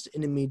last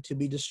enemy to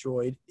be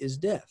destroyed is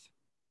death.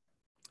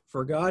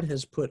 For God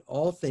has put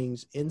all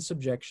things in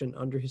subjection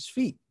under his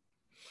feet.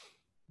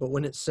 But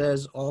when it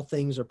says all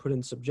things are put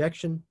in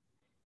subjection,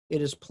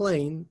 it is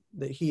plain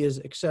that he is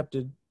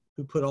accepted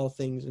who put all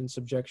things in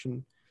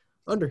subjection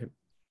under him.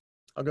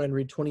 I'll go ahead and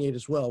read 28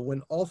 as well.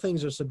 When all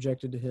things are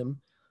subjected to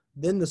him,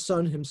 then the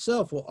Son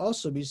himself will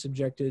also be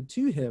subjected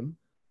to him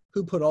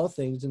who put all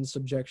things in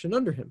subjection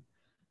under him,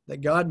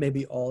 that God may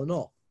be all in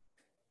all.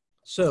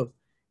 So,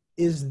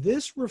 is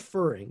this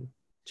referring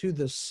to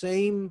the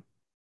same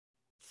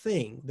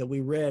thing that we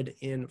read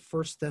in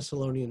 1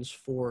 Thessalonians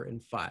 4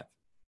 and 5?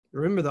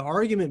 Remember, the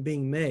argument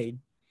being made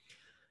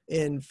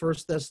in 1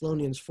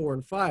 Thessalonians 4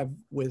 and 5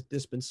 with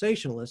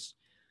dispensationalists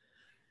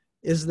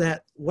is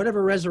that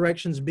whatever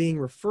resurrection is being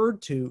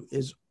referred to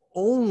is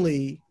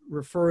only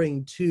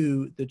referring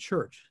to the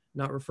church,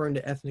 not referring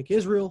to ethnic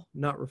Israel,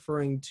 not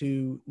referring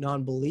to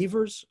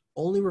non-believers,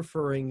 only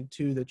referring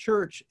to the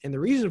church. And the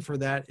reason for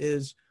that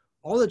is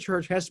all the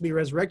church has to be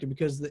resurrected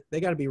because they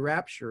got to be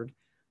raptured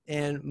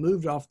and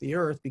moved off the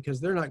earth because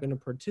they're not going to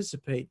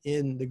participate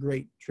in the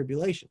Great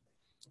Tribulation.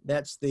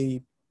 That's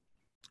the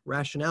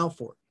rationale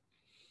for it.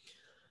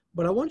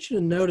 But I want you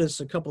to notice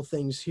a couple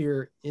things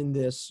here in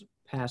this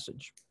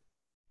passage.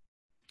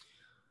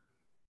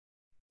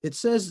 It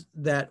says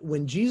that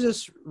when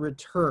Jesus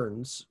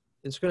returns,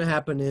 it's going to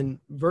happen in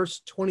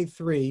verse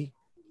 23,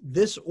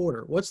 this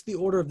order. What's the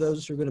order of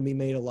those who are going to be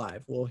made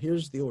alive? Well,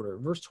 here's the order.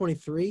 Verse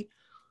 23,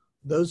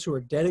 those who are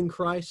dead in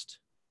Christ,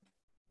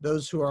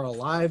 those who are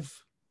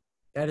alive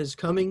at his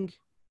coming,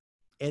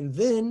 and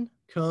then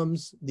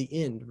comes the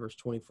end. Verse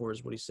 24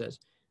 is what he says.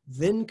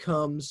 Then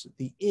comes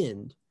the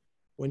end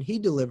when he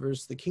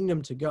delivers the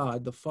kingdom to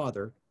God the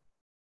Father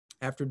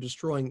after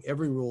destroying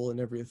every rule and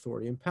every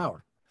authority and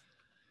power.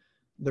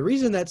 The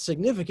reason that's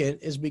significant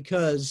is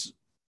because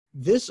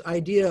this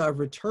idea of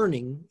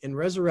returning and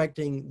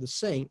resurrecting the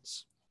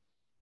saints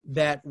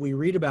that we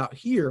read about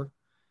here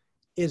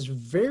is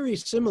very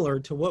similar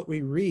to what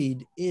we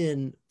read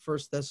in 1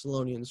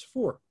 Thessalonians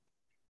 4.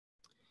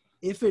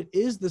 If it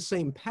is the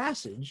same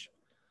passage,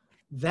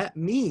 that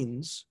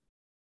means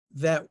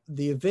that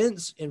the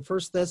events in 1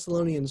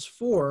 Thessalonians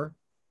 4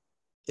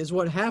 is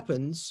what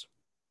happens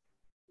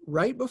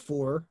right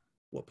before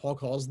what Paul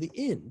calls the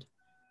end.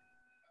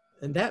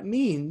 And that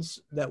means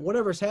that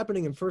whatever's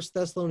happening in 1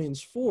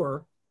 Thessalonians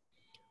 4,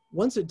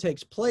 once it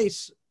takes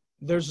place,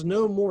 there's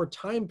no more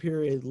time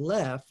period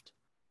left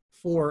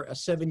for a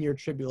 7-year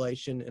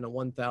tribulation and a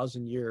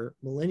 1,000-year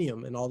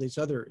millennium and all these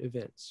other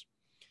events.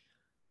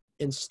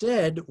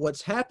 Instead,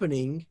 what's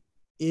happening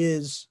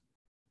is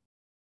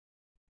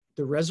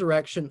the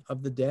resurrection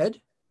of the dead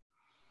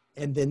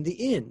and then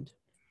the end.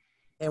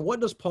 And what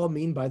does Paul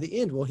mean by the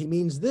end? Well, he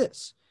means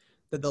this,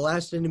 that the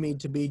last enemy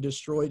to be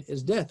destroyed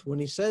is death. When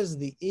he says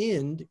the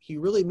end, he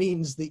really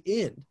means the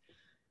end.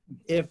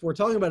 If we're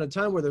talking about a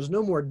time where there's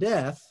no more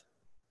death,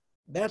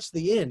 that's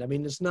the end. I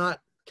mean, it's not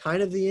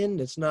kind of the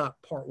end. It's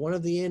not part one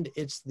of the end.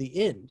 It's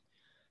the end.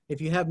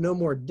 If you have no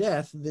more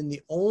death, then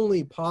the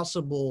only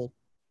possible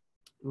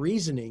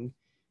reasoning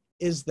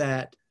is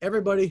that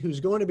everybody who's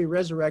going to be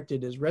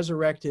resurrected is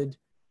resurrected,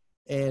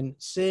 and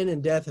sin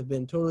and death have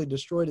been totally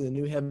destroyed, and the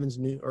new heavens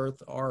and new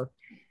earth are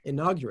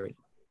inaugurated.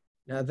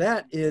 Now,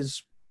 that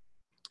is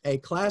a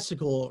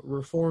classical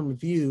Reformed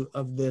view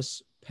of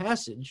this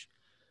passage,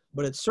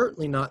 but it's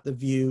certainly not the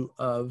view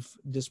of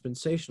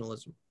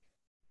dispensationalism.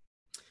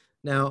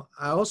 Now,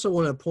 I also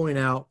want to point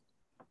out,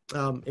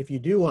 if you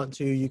do want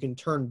to, you can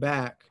turn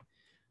back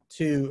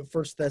to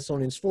 1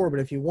 Thessalonians 4, but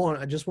if you want,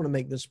 I just want to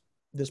make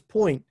this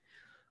point.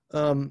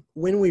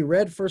 When we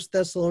read 1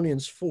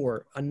 Thessalonians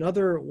 4,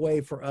 another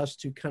way for us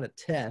to kind of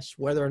test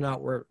whether or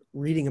not we're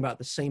reading about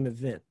the same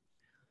event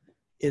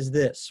is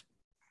this.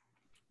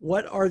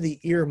 What are the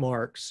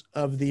earmarks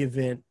of the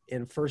event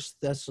in 1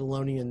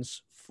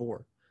 Thessalonians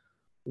 4?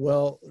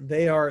 Well,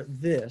 they are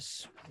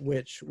this,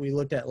 which we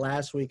looked at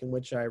last week and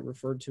which I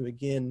referred to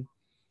again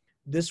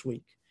this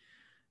week.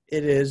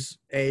 It is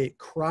a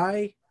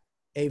cry,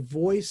 a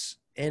voice,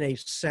 and a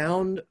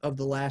sound of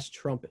the last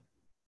trumpet.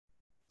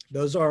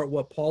 Those are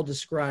what Paul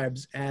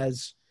describes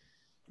as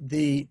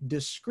the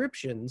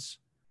descriptions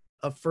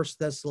of 1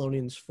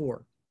 Thessalonians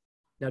 4.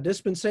 Now,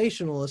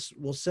 dispensationalists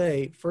will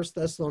say 1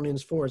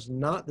 Thessalonians 4 is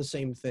not the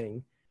same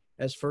thing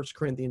as 1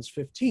 Corinthians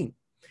 15.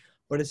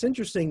 But it's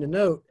interesting to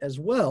note as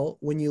well,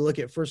 when you look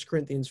at 1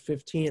 Corinthians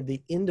 15 at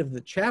the end of the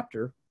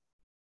chapter,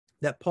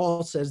 that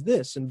Paul says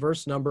this in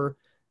verse number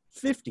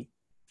 50.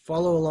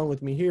 Follow along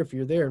with me here if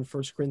you're there in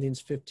 1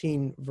 Corinthians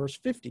 15, verse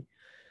 50.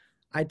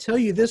 I tell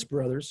you this,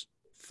 brothers,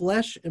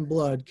 flesh and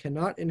blood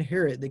cannot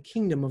inherit the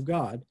kingdom of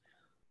God,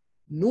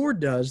 nor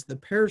does the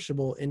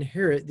perishable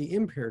inherit the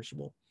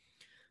imperishable.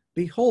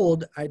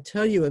 Behold, I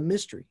tell you a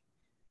mystery.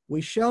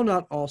 We shall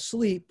not all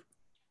sleep,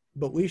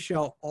 but we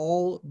shall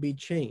all be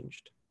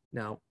changed.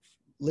 Now,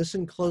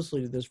 listen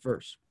closely to this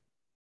verse.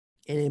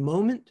 In a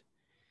moment,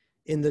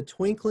 in the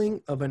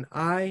twinkling of an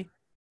eye,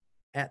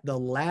 at the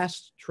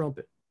last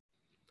trumpet.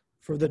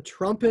 For the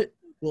trumpet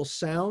will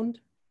sound,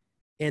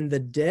 and the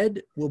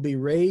dead will be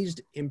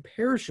raised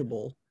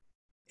imperishable,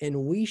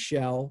 and we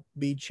shall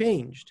be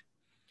changed.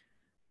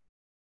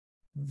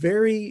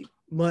 Very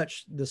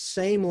much the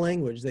same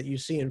language that you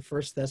see in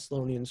 1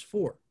 Thessalonians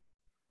 4.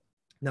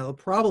 Now, the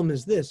problem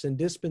is this. In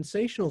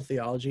dispensational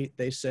theology,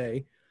 they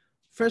say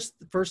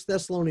First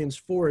Thessalonians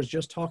 4 is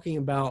just talking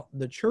about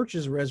the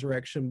church's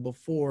resurrection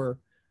before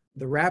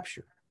the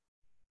rapture.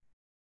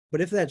 But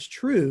if that's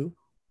true,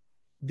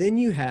 then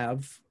you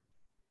have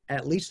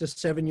at least a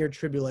 7-year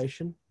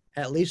tribulation,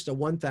 at least a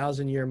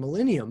 1,000-year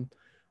millennium,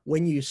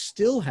 when you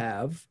still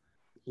have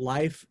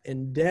life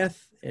and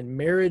death and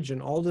marriage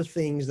and all the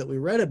things that we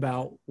read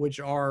about, which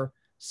are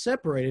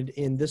separated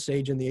in this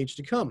age and the age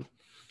to come.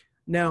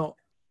 Now,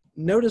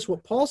 notice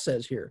what Paul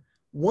says here.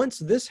 Once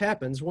this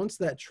happens, once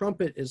that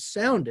trumpet is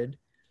sounded,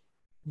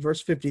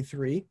 verse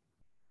 53,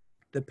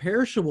 the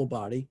perishable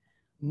body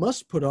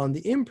must put on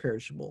the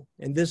imperishable,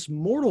 and this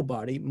mortal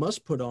body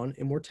must put on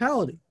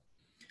immortality.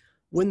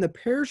 When the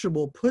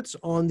perishable puts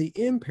on the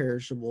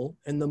imperishable,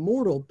 and the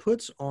mortal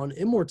puts on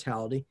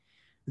immortality,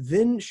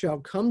 then shall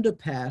come to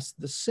pass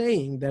the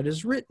saying that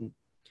is written,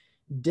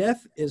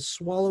 death is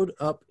swallowed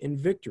up in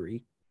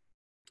victory.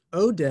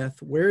 O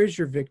death, where is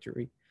your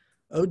victory?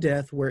 O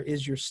death, where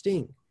is your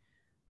sting?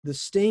 The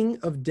sting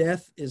of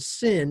death is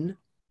sin,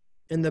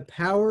 and the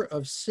power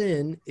of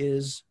sin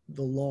is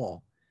the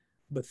law.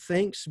 But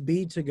thanks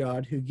be to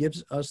God who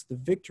gives us the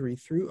victory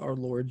through our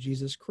Lord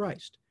Jesus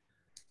Christ.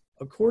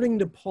 According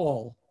to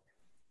Paul,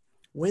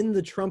 when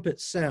the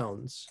trumpet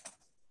sounds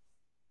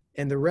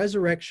and the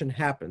resurrection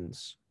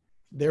happens,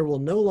 there will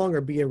no longer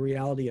be a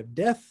reality of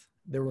death.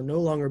 There will no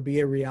longer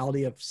be a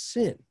reality of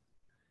sin.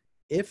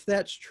 If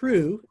that's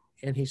true,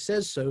 and he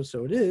says so,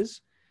 so it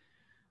is,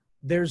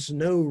 there's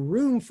no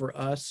room for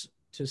us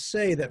to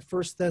say that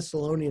 1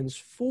 Thessalonians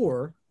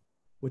 4,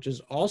 which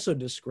is also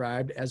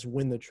described as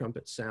when the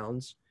trumpet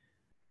sounds,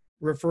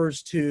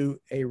 refers to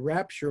a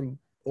rapture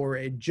or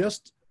a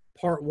just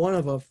part one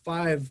of a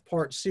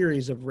 5-part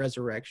series of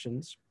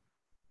resurrections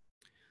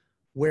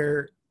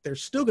where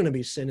there's still going to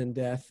be sin and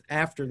death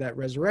after that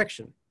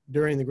resurrection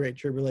during the Great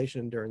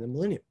Tribulation and during the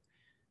millennium.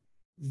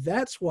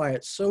 That's why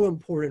it's so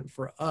important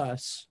for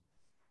us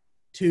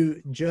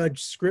to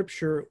judge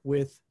Scripture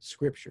with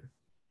Scripture.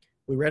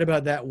 We read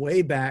about that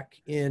way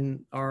back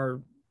in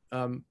our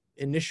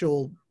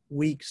initial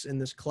weeks in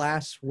this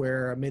class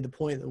where I made the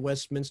point that the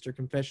Westminster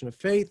Confession of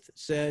Faith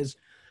says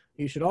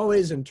you should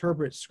always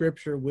interpret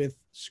Scripture with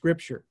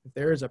Scripture. If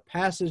there is a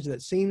passage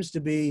that seems to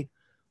be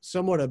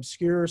somewhat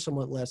obscure,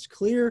 somewhat less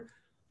clear,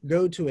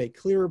 go to a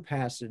clearer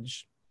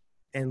passage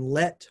and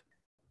let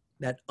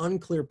that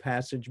unclear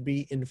passage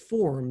be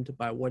informed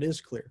by what is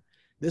clear.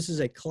 This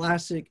is a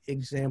classic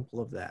example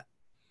of that.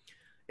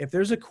 If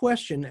there's a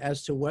question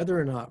as to whether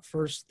or not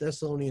 1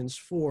 Thessalonians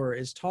 4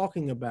 is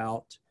talking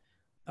about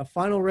a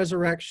final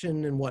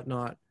resurrection and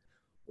whatnot,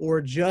 or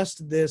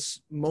just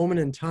this moment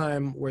in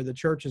time where the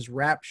church is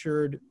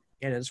raptured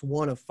and it's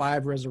one of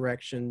 5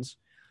 resurrections,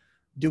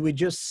 do we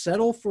just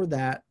settle for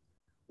that,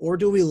 or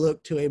do we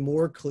look to a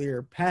more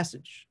clear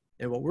passage?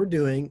 And what we're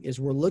doing is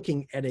we're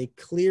looking at a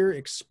clear,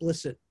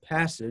 explicit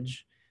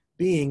passage,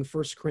 being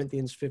 1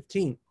 Corinthians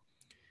 15.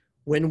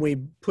 When we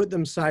put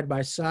them side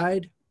by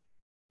side,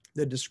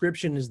 the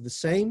description is the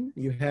same.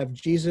 You have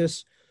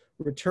Jesus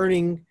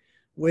returning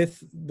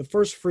with the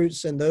first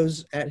fruits and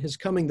those at his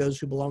coming, those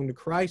who belong to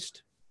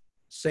Christ.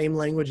 Same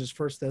language as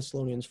 1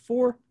 Thessalonians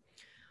 4.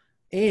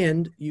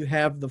 And you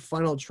have the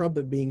final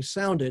trumpet being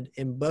sounded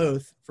in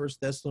both 1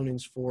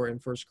 Thessalonians 4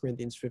 and 1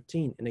 Corinthians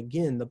 15. And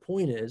again, the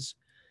point is,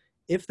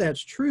 if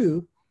that's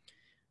true,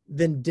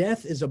 then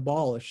death is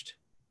abolished,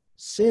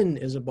 sin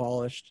is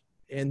abolished,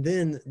 and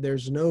then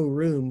there's no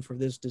room for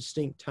this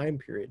distinct time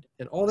period.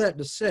 And all that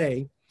to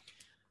say,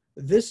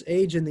 this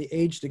age and the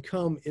age to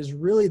come is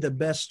really the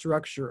best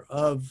structure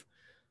of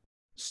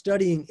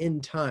studying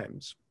end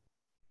times.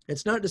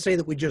 It's not to say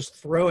that we just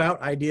throw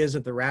out ideas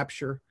of the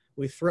rapture,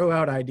 we throw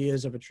out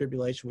ideas of a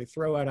tribulation, we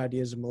throw out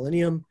ideas of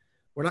millennium.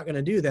 We're not going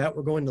to do that.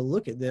 We're going to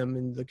look at them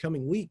in the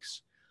coming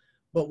weeks.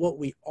 But what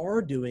we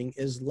are doing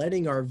is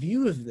letting our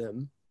view of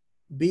them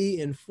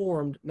be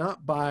informed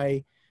not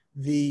by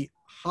the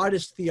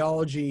hottest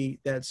theology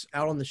that's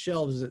out on the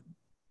shelves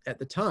at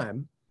the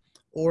time,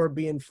 or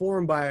be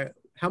informed by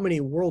how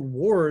many world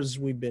wars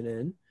we've been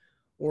in,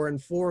 or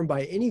informed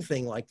by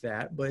anything like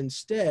that, but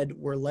instead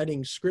we're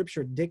letting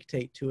Scripture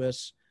dictate to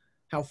us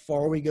how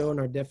far we go in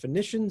our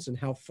definitions and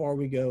how far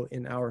we go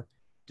in our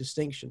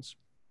distinctions.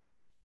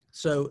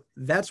 So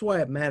that's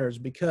why it matters,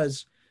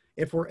 because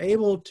if we're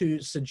able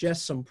to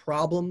suggest some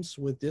problems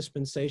with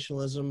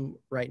dispensationalism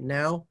right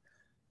now,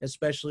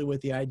 especially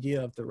with the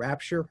idea of the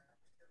rapture,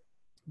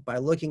 by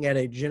looking at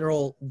a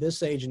general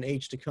this age and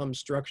age to come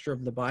structure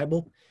of the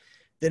Bible,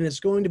 then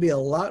it's going to be a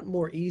lot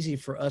more easy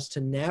for us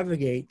to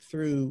navigate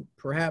through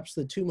perhaps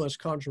the 2 most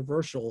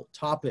controversial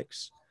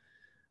topics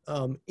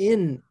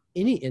in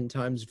any end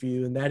times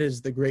view, and that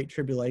is the Great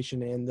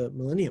Tribulation and the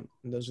Millennium.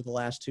 And those are the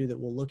last 2 that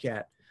we'll look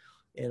at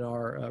in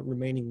our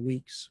remaining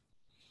weeks.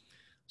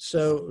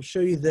 So I'll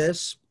show you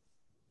this.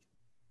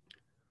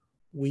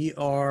 We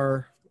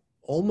are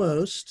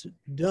almost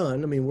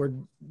done. I mean, we're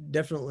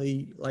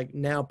definitely like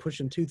now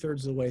pushing 2/3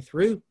 of the way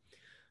through.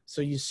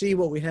 So you see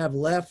what we have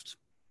left.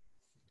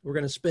 We're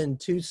going to spend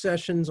 2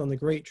 sessions on the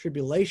Great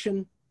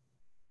Tribulation.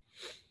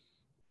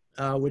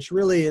 which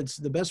really it's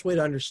the best way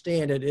to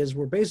understand it is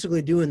we're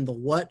basically doing the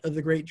what of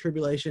the Great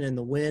Tribulation and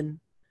the when.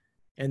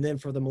 And then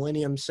for the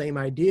millennium, same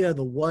idea,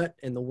 the what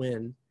and the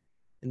when.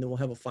 And then we'll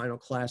have a final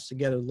class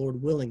together,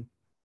 Lord willing.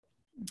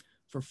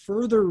 For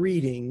further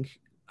reading,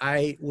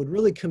 I would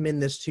really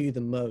commend this to you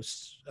the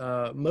most.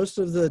 Most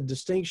of the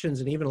distinctions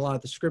and even a lot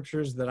of the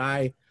scriptures that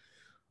I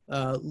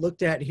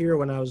looked at here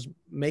when I was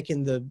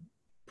making the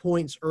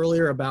points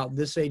earlier about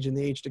this age and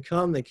the age to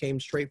come, they came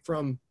straight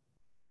from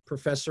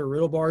Professor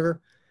Riddlebarger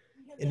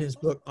in his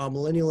book,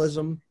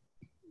 Millennialism.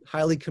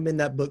 Highly commend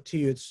that book to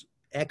you. It's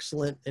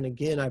excellent. And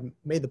again, I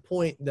made the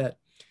point that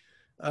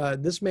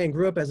this man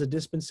grew up as a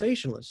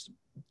dispensationalist.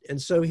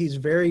 And so he's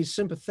very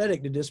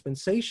sympathetic to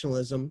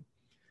dispensationalism.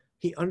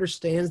 He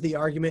understands the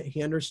argument.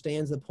 He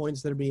understands the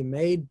points that are being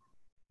made.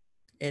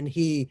 And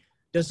he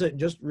does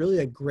just really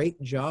a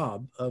great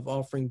job of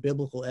offering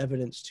biblical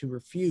evidence to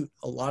refute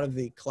a lot of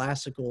the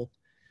classical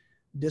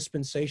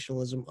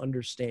dispensationalism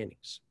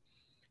understandings.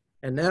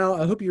 And now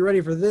I hope you're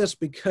ready for this,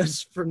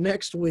 because for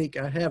next week,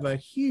 I have a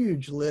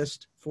huge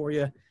list for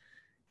you.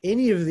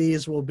 Any of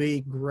these will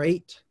be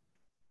great,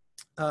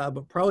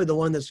 but probably the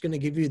one that's going to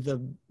give you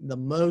the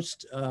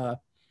most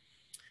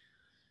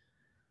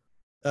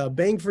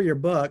bang for your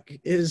buck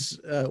is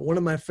one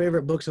of my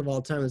favorite books of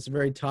all time. It's the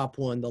very top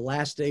one, The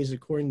Last Days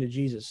According to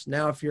Jesus.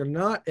 Now, if you're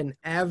not an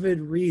avid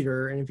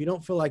reader, and if you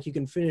don't feel like you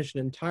can finish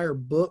an entire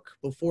book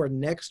before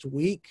next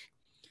week,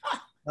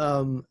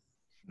 then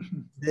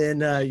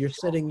you're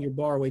setting your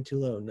bar way too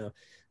low. No.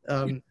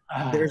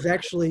 There's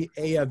actually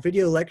a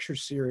video lecture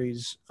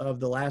series of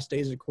The Last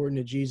Days According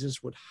to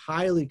Jesus. Would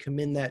highly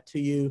commend that to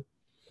you,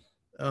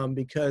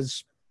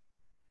 because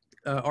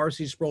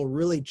R.C. Sproul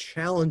really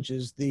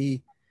challenges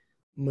the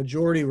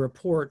majority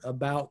report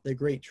about the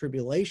Great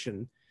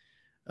Tribulation,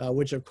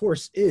 which of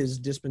course is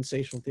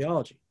dispensational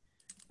theology.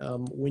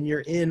 When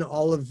you're in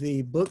all of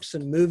the books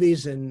and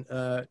movies and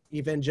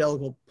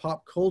evangelical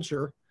pop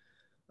culture,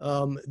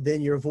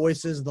 then your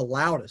voice is the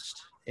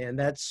loudest. And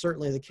that's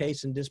certainly the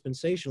case in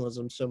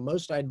dispensationalism. So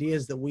most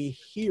ideas that we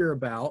hear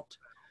about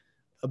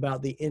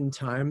the end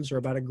times or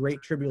about a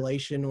great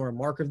tribulation or a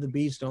mark of the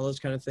beast and all those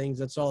kind of things,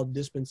 that's all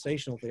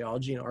dispensational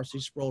theology. And R.C.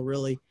 Sproul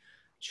really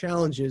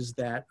challenges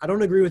that. I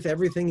don't agree with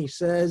everything he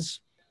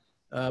says,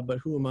 but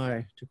who am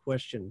I to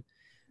question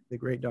the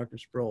great Dr.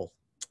 Sproul?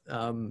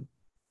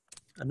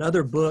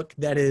 Another book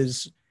that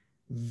is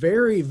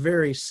very,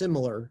 very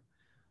similar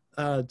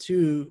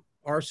to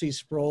R.C.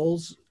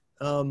 Sproul's,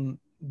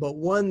 but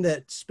one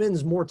that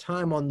spends more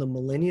time on the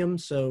millennium.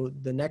 So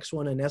the next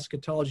one, An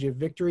Eschatology of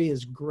Victory,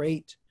 is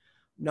great,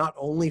 not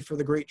only for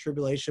the Great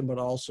Tribulation, but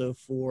also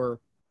for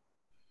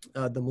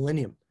the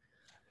millennium.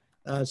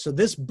 So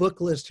this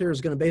book list here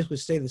is going to basically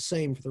stay the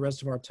same for the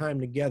rest of our time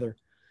together.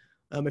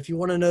 If you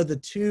want to know the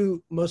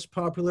two most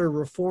popular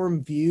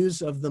Reformed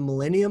views of the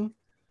millennium,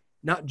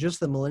 not just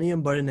the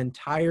millennium, but an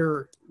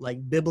entire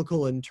like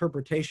biblical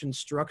interpretation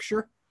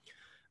structure,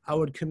 I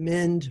would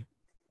commend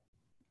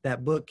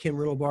that book, Kim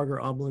Riddlebarger,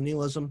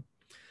 Millennialism,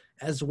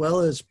 as well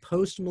as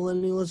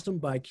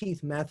Postmillennialism by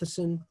Keith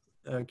Matheson.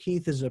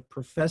 Keith is a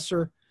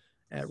professor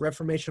at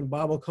Reformation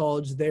Bible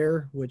College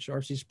there, which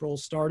R.C. Sproul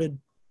started.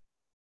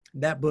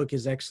 That book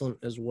is excellent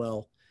as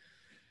well.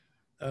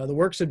 The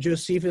Works of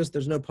Josephus,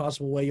 there's no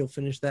possible way you'll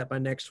finish that by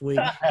next week.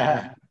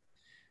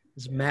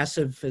 It's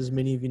massive, as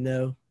many of you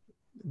know.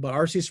 But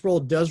R.C. Sproul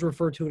does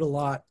refer to it a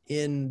lot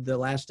in The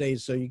Last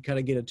Days, so you kind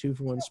of get a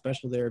 2-for-1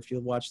 special there if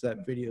you'll watch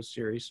that video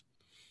series.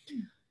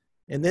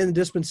 And then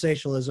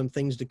dispensationalism,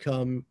 things to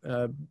come.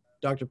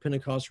 Dr.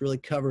 Pentecost really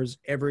covers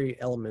every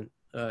element,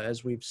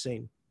 as we've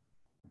seen.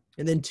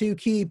 And then 2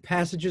 key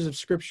passages of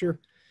Scripture,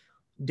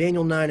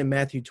 Daniel 9 and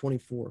Matthew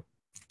 24.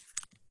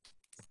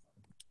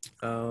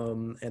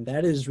 And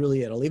that is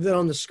really it. I'll leave that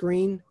on the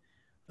screen.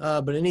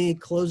 But any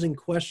closing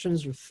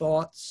questions or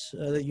thoughts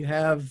that you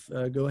have,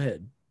 go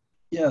ahead.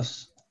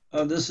 Yes.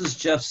 This is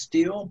Jeff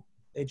Steele.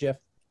 Hey, Jeff.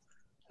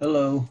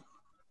 Hello.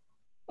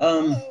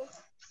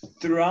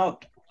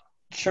 Throughout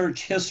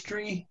church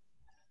history,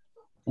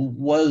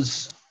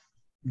 was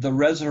the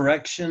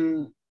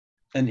resurrection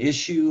an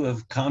issue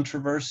of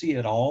controversy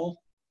at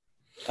all?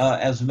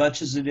 As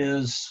much as it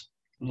is,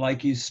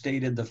 like you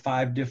stated, the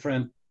 5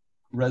 different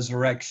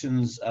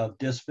resurrections of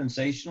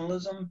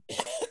dispensationalism?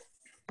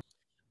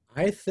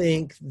 I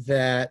think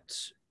that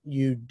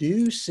you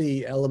do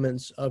see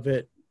elements of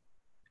it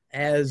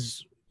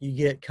as you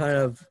get kind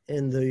of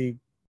in the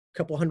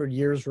couple hundred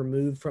years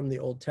removed from the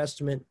Old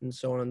Testament and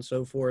so on and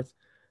so forth.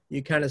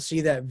 You kind of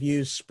see that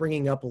view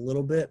springing up a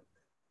little bit.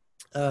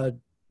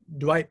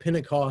 Dwight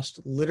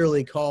Pentecost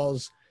literally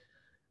calls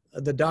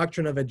the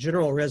doctrine of a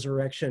general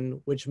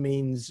resurrection, which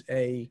means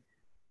a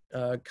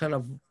kind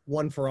of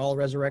one-for-all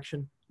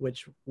resurrection,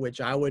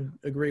 which I would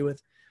agree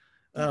with.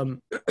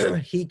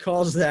 He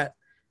calls that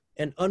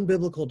an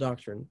unbiblical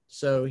doctrine.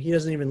 So he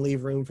doesn't even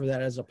leave room for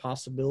that as a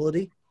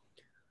possibility.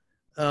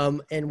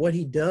 And what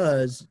he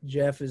does,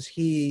 Jeff, is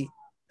he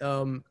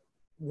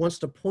wants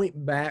to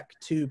point back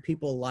to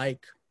people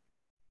like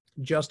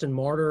Justin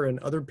Martyr and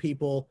other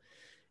people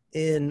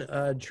in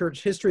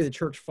church history, the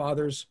church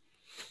fathers,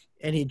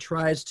 and he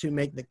tries to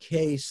make the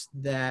case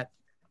that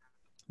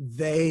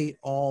they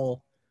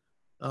all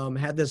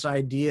had this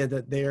idea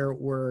that there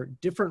were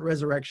different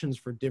resurrections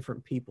for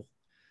different people.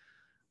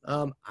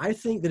 I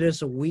think that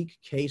it's a weak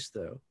case,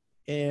 though.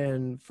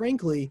 And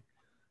frankly,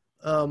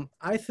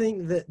 I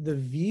think that the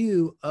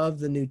view of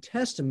the New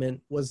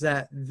Testament was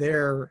that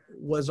there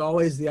was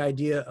always the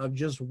idea of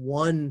just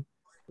one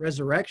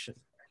resurrection.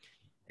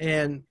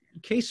 And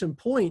case in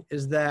point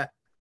is that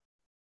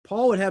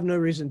Paul would have no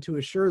reason to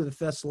assure the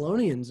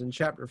Thessalonians in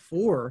chapter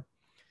 4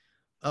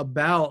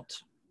 about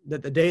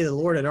that the day of the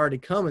Lord had already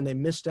come and they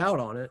missed out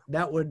on it.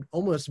 That would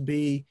almost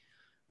be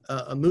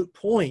a moot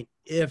point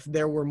if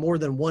there were more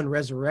than one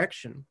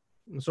resurrection.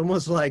 It's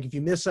almost like if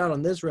you miss out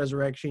on this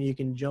resurrection, you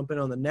can jump in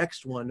on the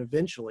next one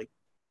eventually.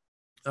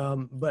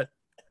 But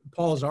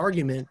Paul's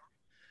argument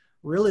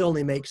really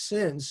only makes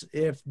sense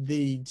if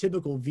the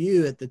typical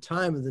view at the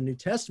time of the New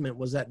Testament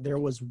was that there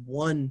was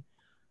one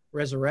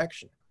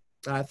resurrection.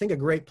 I think a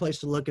great place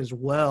to look as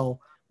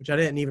well, which I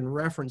didn't even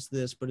reference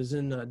this, but is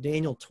in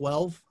Daniel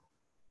 12.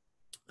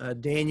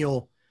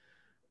 Daniel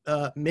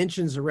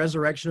mentions the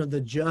resurrection of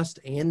the just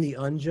and the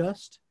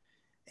unjust,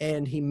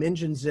 and he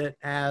mentions it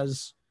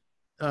as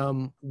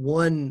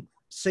one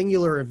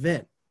singular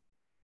event.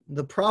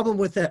 The problem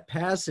with that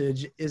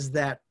passage is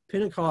that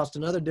Pentecost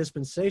and other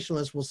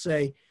dispensationalists will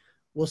say,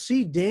 well,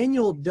 see,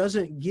 Daniel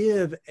doesn't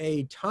give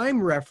a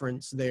time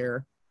reference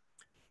there,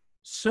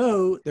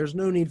 so there's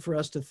no need for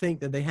us to think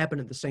that they happen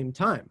at the same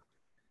time.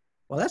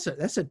 Well,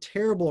 that's a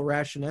terrible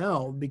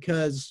rationale,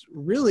 because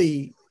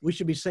really we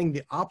should be saying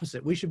the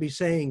opposite. We should be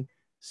saying,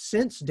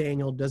 since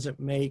Daniel doesn't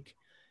make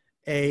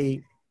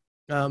a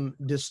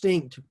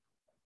distinct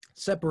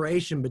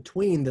separation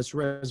between this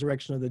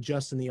resurrection of the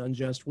just and the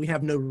unjust, we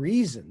have no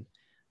reason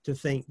to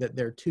think that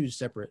they're two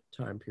separate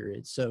time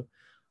periods. So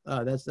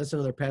that's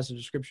another passage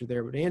of scripture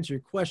there. But to answer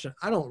your question,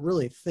 I don't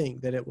really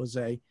think that it was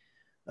a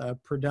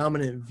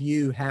predominant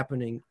view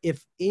happening.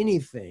 If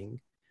anything,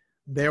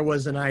 there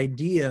was an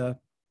idea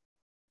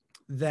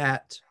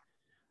that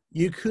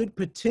you could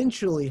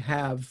potentially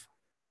have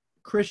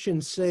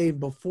Christians saved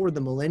before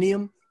the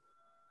millennium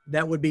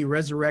that would be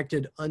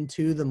resurrected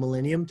unto the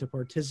millennium to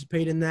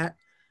participate in that.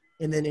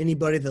 And then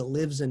anybody that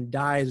lives and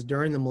dies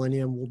during the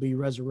millennium will be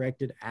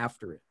resurrected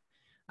after it.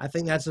 I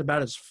think that's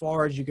about as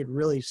far as you could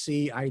really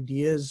see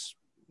ideas,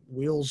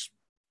 wheels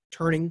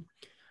turning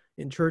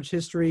in church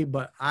history,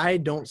 but I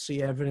don't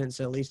see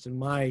evidence, at least in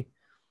my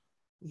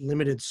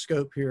limited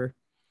scope here,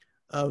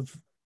 of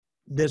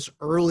this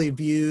early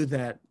view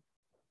that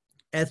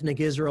ethnic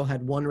Israel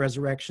had one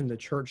resurrection, the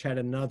church had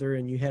another,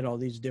 and you had all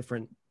these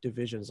different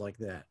divisions like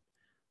that.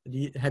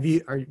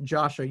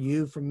 Josh, are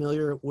you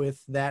familiar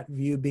with that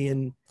view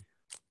being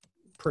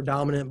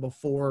predominant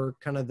before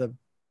kind of the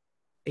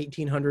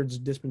 1800s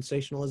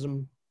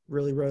dispensationalism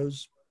really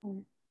rose?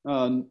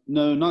 No,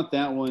 not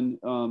that one.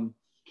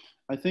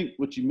 I think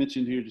what you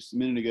mentioned here just a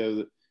minute ago,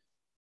 that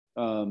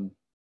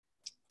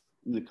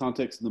in the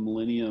context of the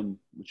millennium,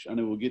 which I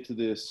know we'll get to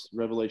this,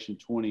 Revelation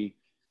 20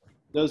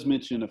 does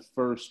mention a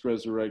first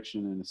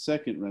resurrection and a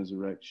second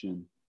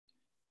resurrection.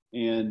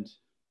 And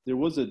there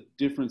was a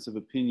difference of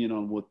opinion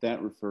on what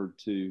that referred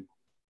to.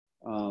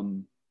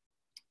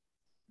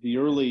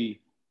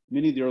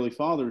 Many of the early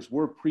fathers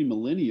were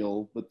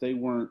premillennial, but they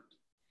weren't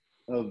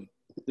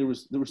there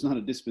was not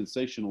a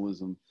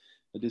dispensationalism,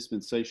 a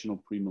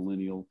dispensational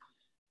premillennial.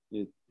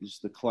 It's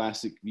the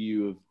classic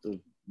view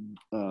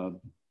of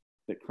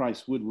that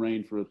Christ would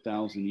reign for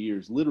 1,000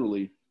 years,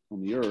 literally on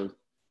the earth,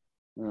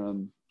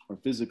 or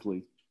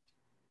physically.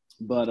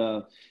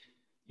 But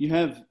you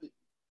have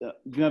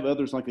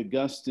others like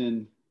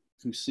Augustine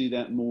who see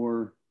that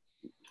more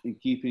in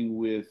keeping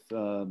with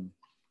the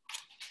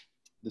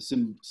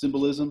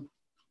symbolism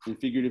and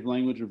figurative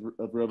language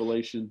of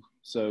Revelation.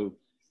 So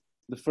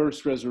the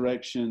first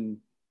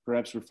resurrection,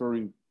 perhaps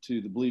referring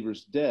to the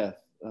believer's death,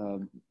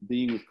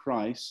 being with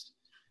Christ,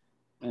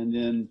 and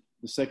then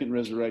the second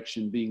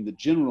resurrection being the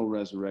general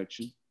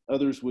resurrection.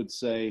 Others would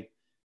say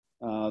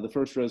the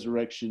first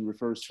resurrection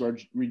refers to our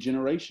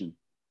regeneration.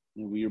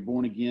 You know, we are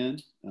born again,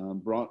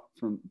 brought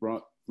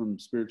from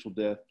spiritual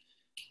death,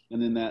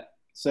 and then that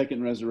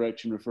second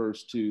resurrection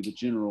refers to the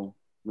general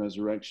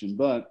resurrection.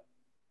 But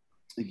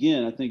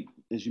again, I think,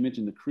 as you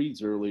mentioned the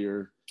creeds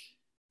earlier,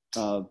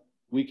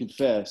 we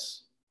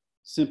confess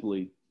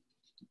simply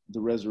the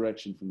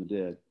resurrection from the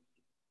dead.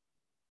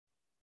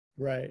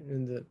 Right,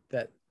 and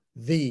that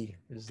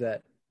is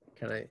that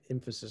kind of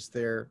emphasis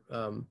there.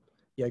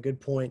 Yeah, good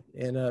point.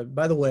 And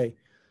by the way,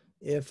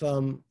 if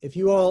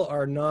you all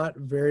are not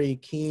very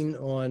keen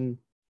on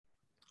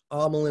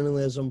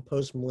amillennialism,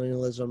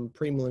 postmillennialism,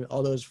 premillennial,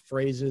 all those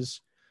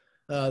phrases,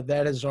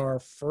 that is our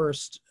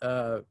first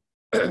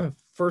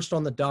first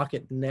on the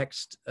docket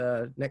next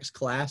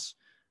class.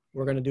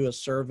 We're going to do a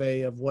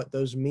survey of what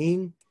those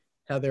mean,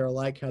 how they're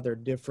alike, how they're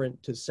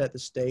different, to set the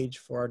stage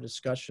for our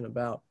discussion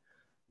about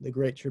the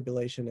Great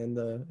Tribulation and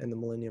the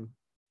millennium.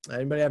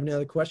 Anybody have any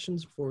other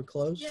questions before we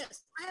close?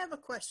 Yes, I have a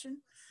question.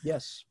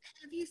 Yes.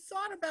 Have you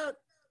thought about,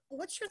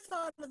 what's your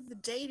thought of the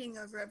dating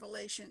of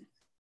Revelation?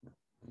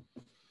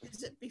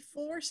 Is it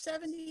before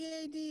 70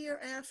 AD or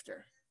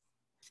after?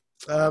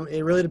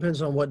 It really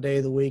depends on what day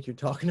of the week you're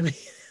talking to me.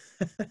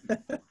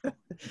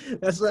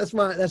 that's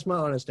my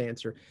honest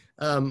answer.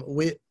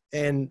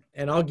 And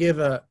I'll give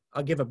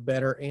a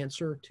better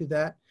answer to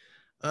that.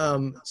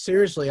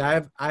 Seriously,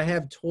 I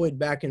have toyed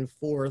back and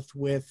forth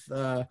with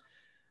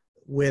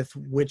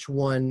which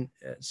one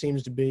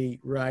seems to be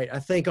right. I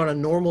think on a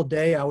normal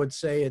day, I would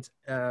say it's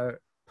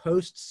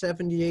post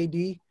 70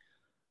 AD.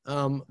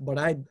 But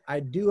I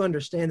do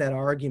understand that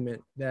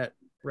argument that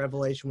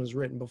Revelation was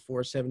written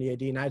before 70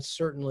 AD, and I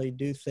certainly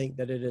do think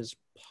that it is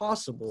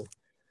possible.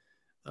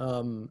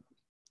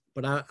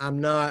 But I'm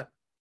not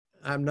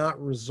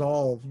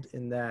resolved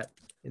in that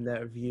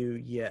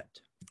view yet.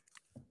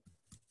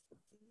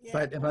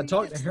 Yeah, If I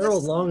talk to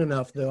Harold long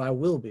enough, though, I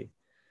will be.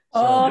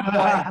 So, Oh,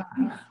 boy.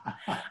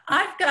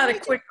 I've got a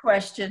quick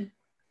question.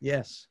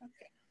 yes.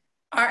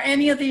 Are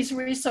any of these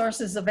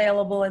resources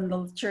available in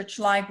the church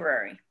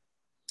library?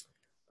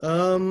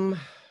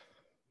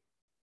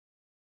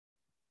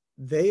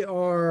 They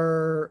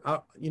are,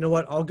 you know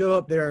what, I'll go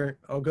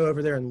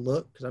over there and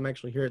look, because I'm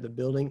actually here at the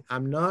building.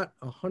 I'm not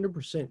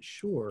 100%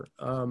 sure.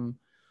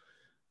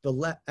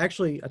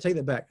 Actually, I take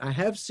that back. I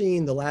have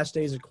seen The Last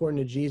Days According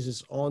to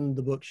Jesus on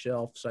the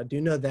bookshelf, so I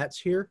do know that's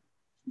here.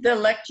 The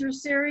lecture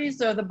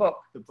series or the book?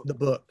 The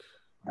book.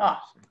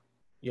 Ah,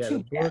 Yeah,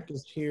 the book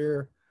is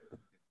here.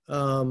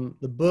 The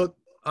book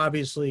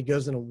obviously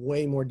goes into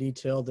way more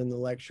detail than the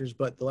lectures,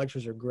 but the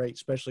lectures are great,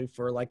 especially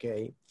for like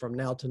a from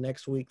now to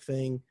next week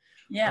thing.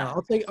 yeah.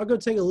 I'll go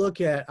take a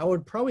look at. I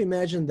would probably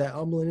imagine that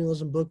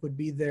Millennialism book would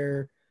be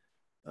there.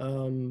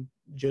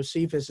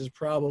 Josephus is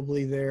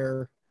probably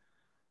there.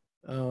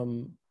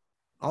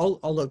 I'll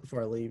look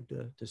before I leave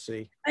to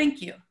see.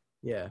 Thank you.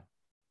 Yeah.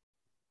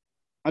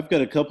 I've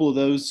got a couple of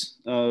those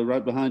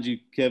right behind you,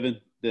 Kevin,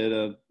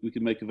 that we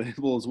can make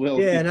available as well.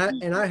 Yeah, and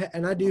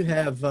I do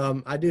have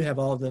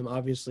all of them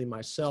obviously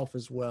myself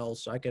as well,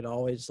 so I could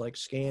always like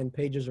scan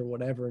pages or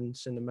whatever and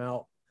send them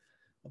out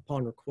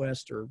upon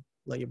request or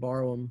let you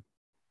borrow them.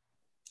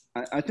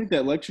 I think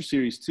that lecture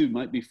series too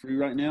might be free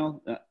right now.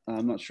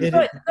 I'm not sure.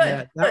 Good.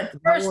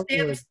 First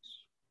dibs.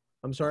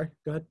 I'm sorry.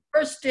 Go ahead.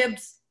 First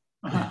dibs.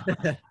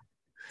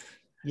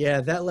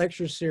 Yeah, that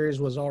lecture series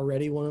was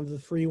already one of the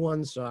free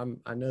ones, so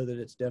I know that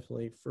it's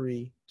definitely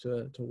free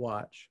to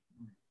watch.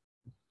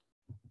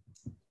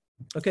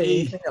 Okay,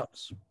 anything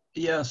else?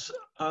 Yes.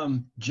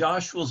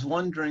 Josh was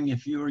wondering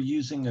if you were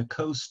using a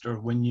coaster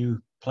when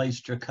you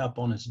placed your cup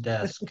on his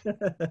desk.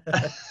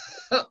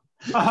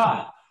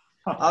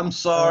 I'm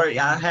sorry,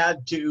 I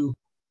had to.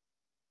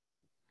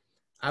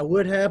 I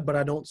would have, but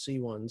I don't see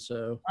one,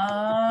 so.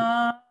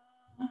 I'm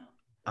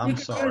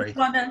sorry.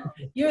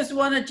 Use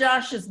one of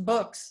Josh's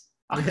books.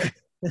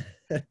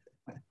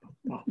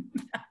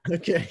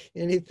 Okay,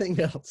 anything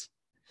else?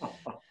 All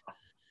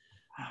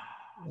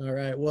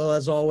right, well,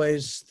 as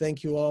always,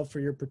 thank you all for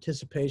your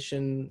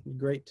participation.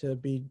 Great to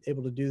be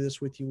able to do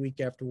this with you week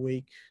after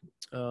week.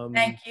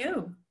 Thank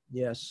you.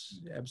 Yes,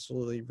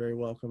 absolutely, very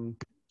welcome.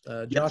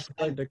 Josh, would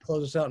you like to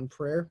close us out in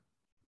prayer?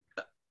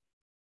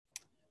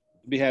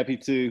 Be happy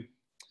to.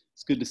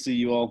 It's good to see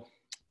you all.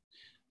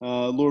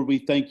 Lord, we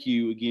thank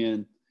you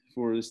again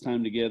for this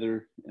time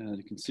together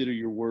to consider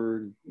your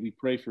word. We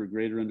pray for a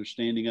greater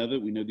understanding of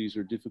it. We know these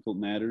are difficult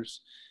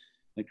matters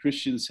that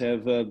Christians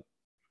have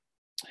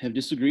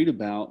disagreed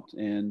about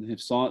and have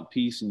sought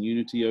peace and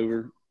unity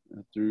over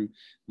through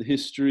the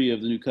history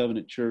of the New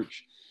Covenant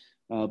Church.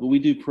 But we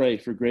do pray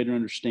for greater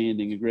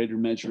understanding, a greater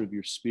measure of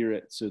your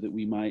Spirit, so that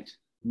we might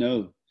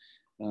know,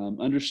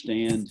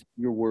 understand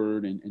your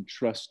word and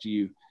trust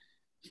you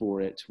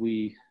for it.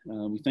 We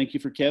thank you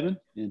for Kevin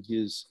and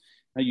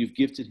how you've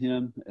gifted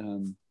him.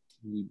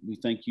 We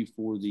thank you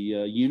for the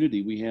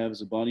unity we have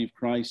as a body of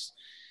Christ,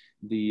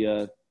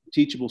 the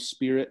teachable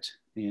spirit,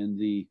 and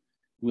the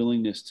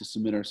willingness to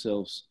submit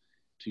ourselves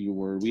to your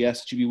word. We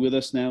ask that you be with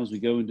us now as we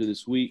go into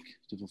this week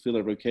to fulfill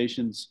our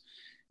vocations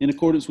in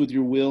accordance with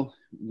your will.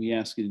 We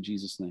ask it in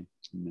Jesus' name.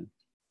 Amen.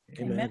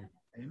 Amen.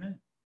 Amen.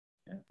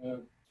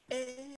 Eh,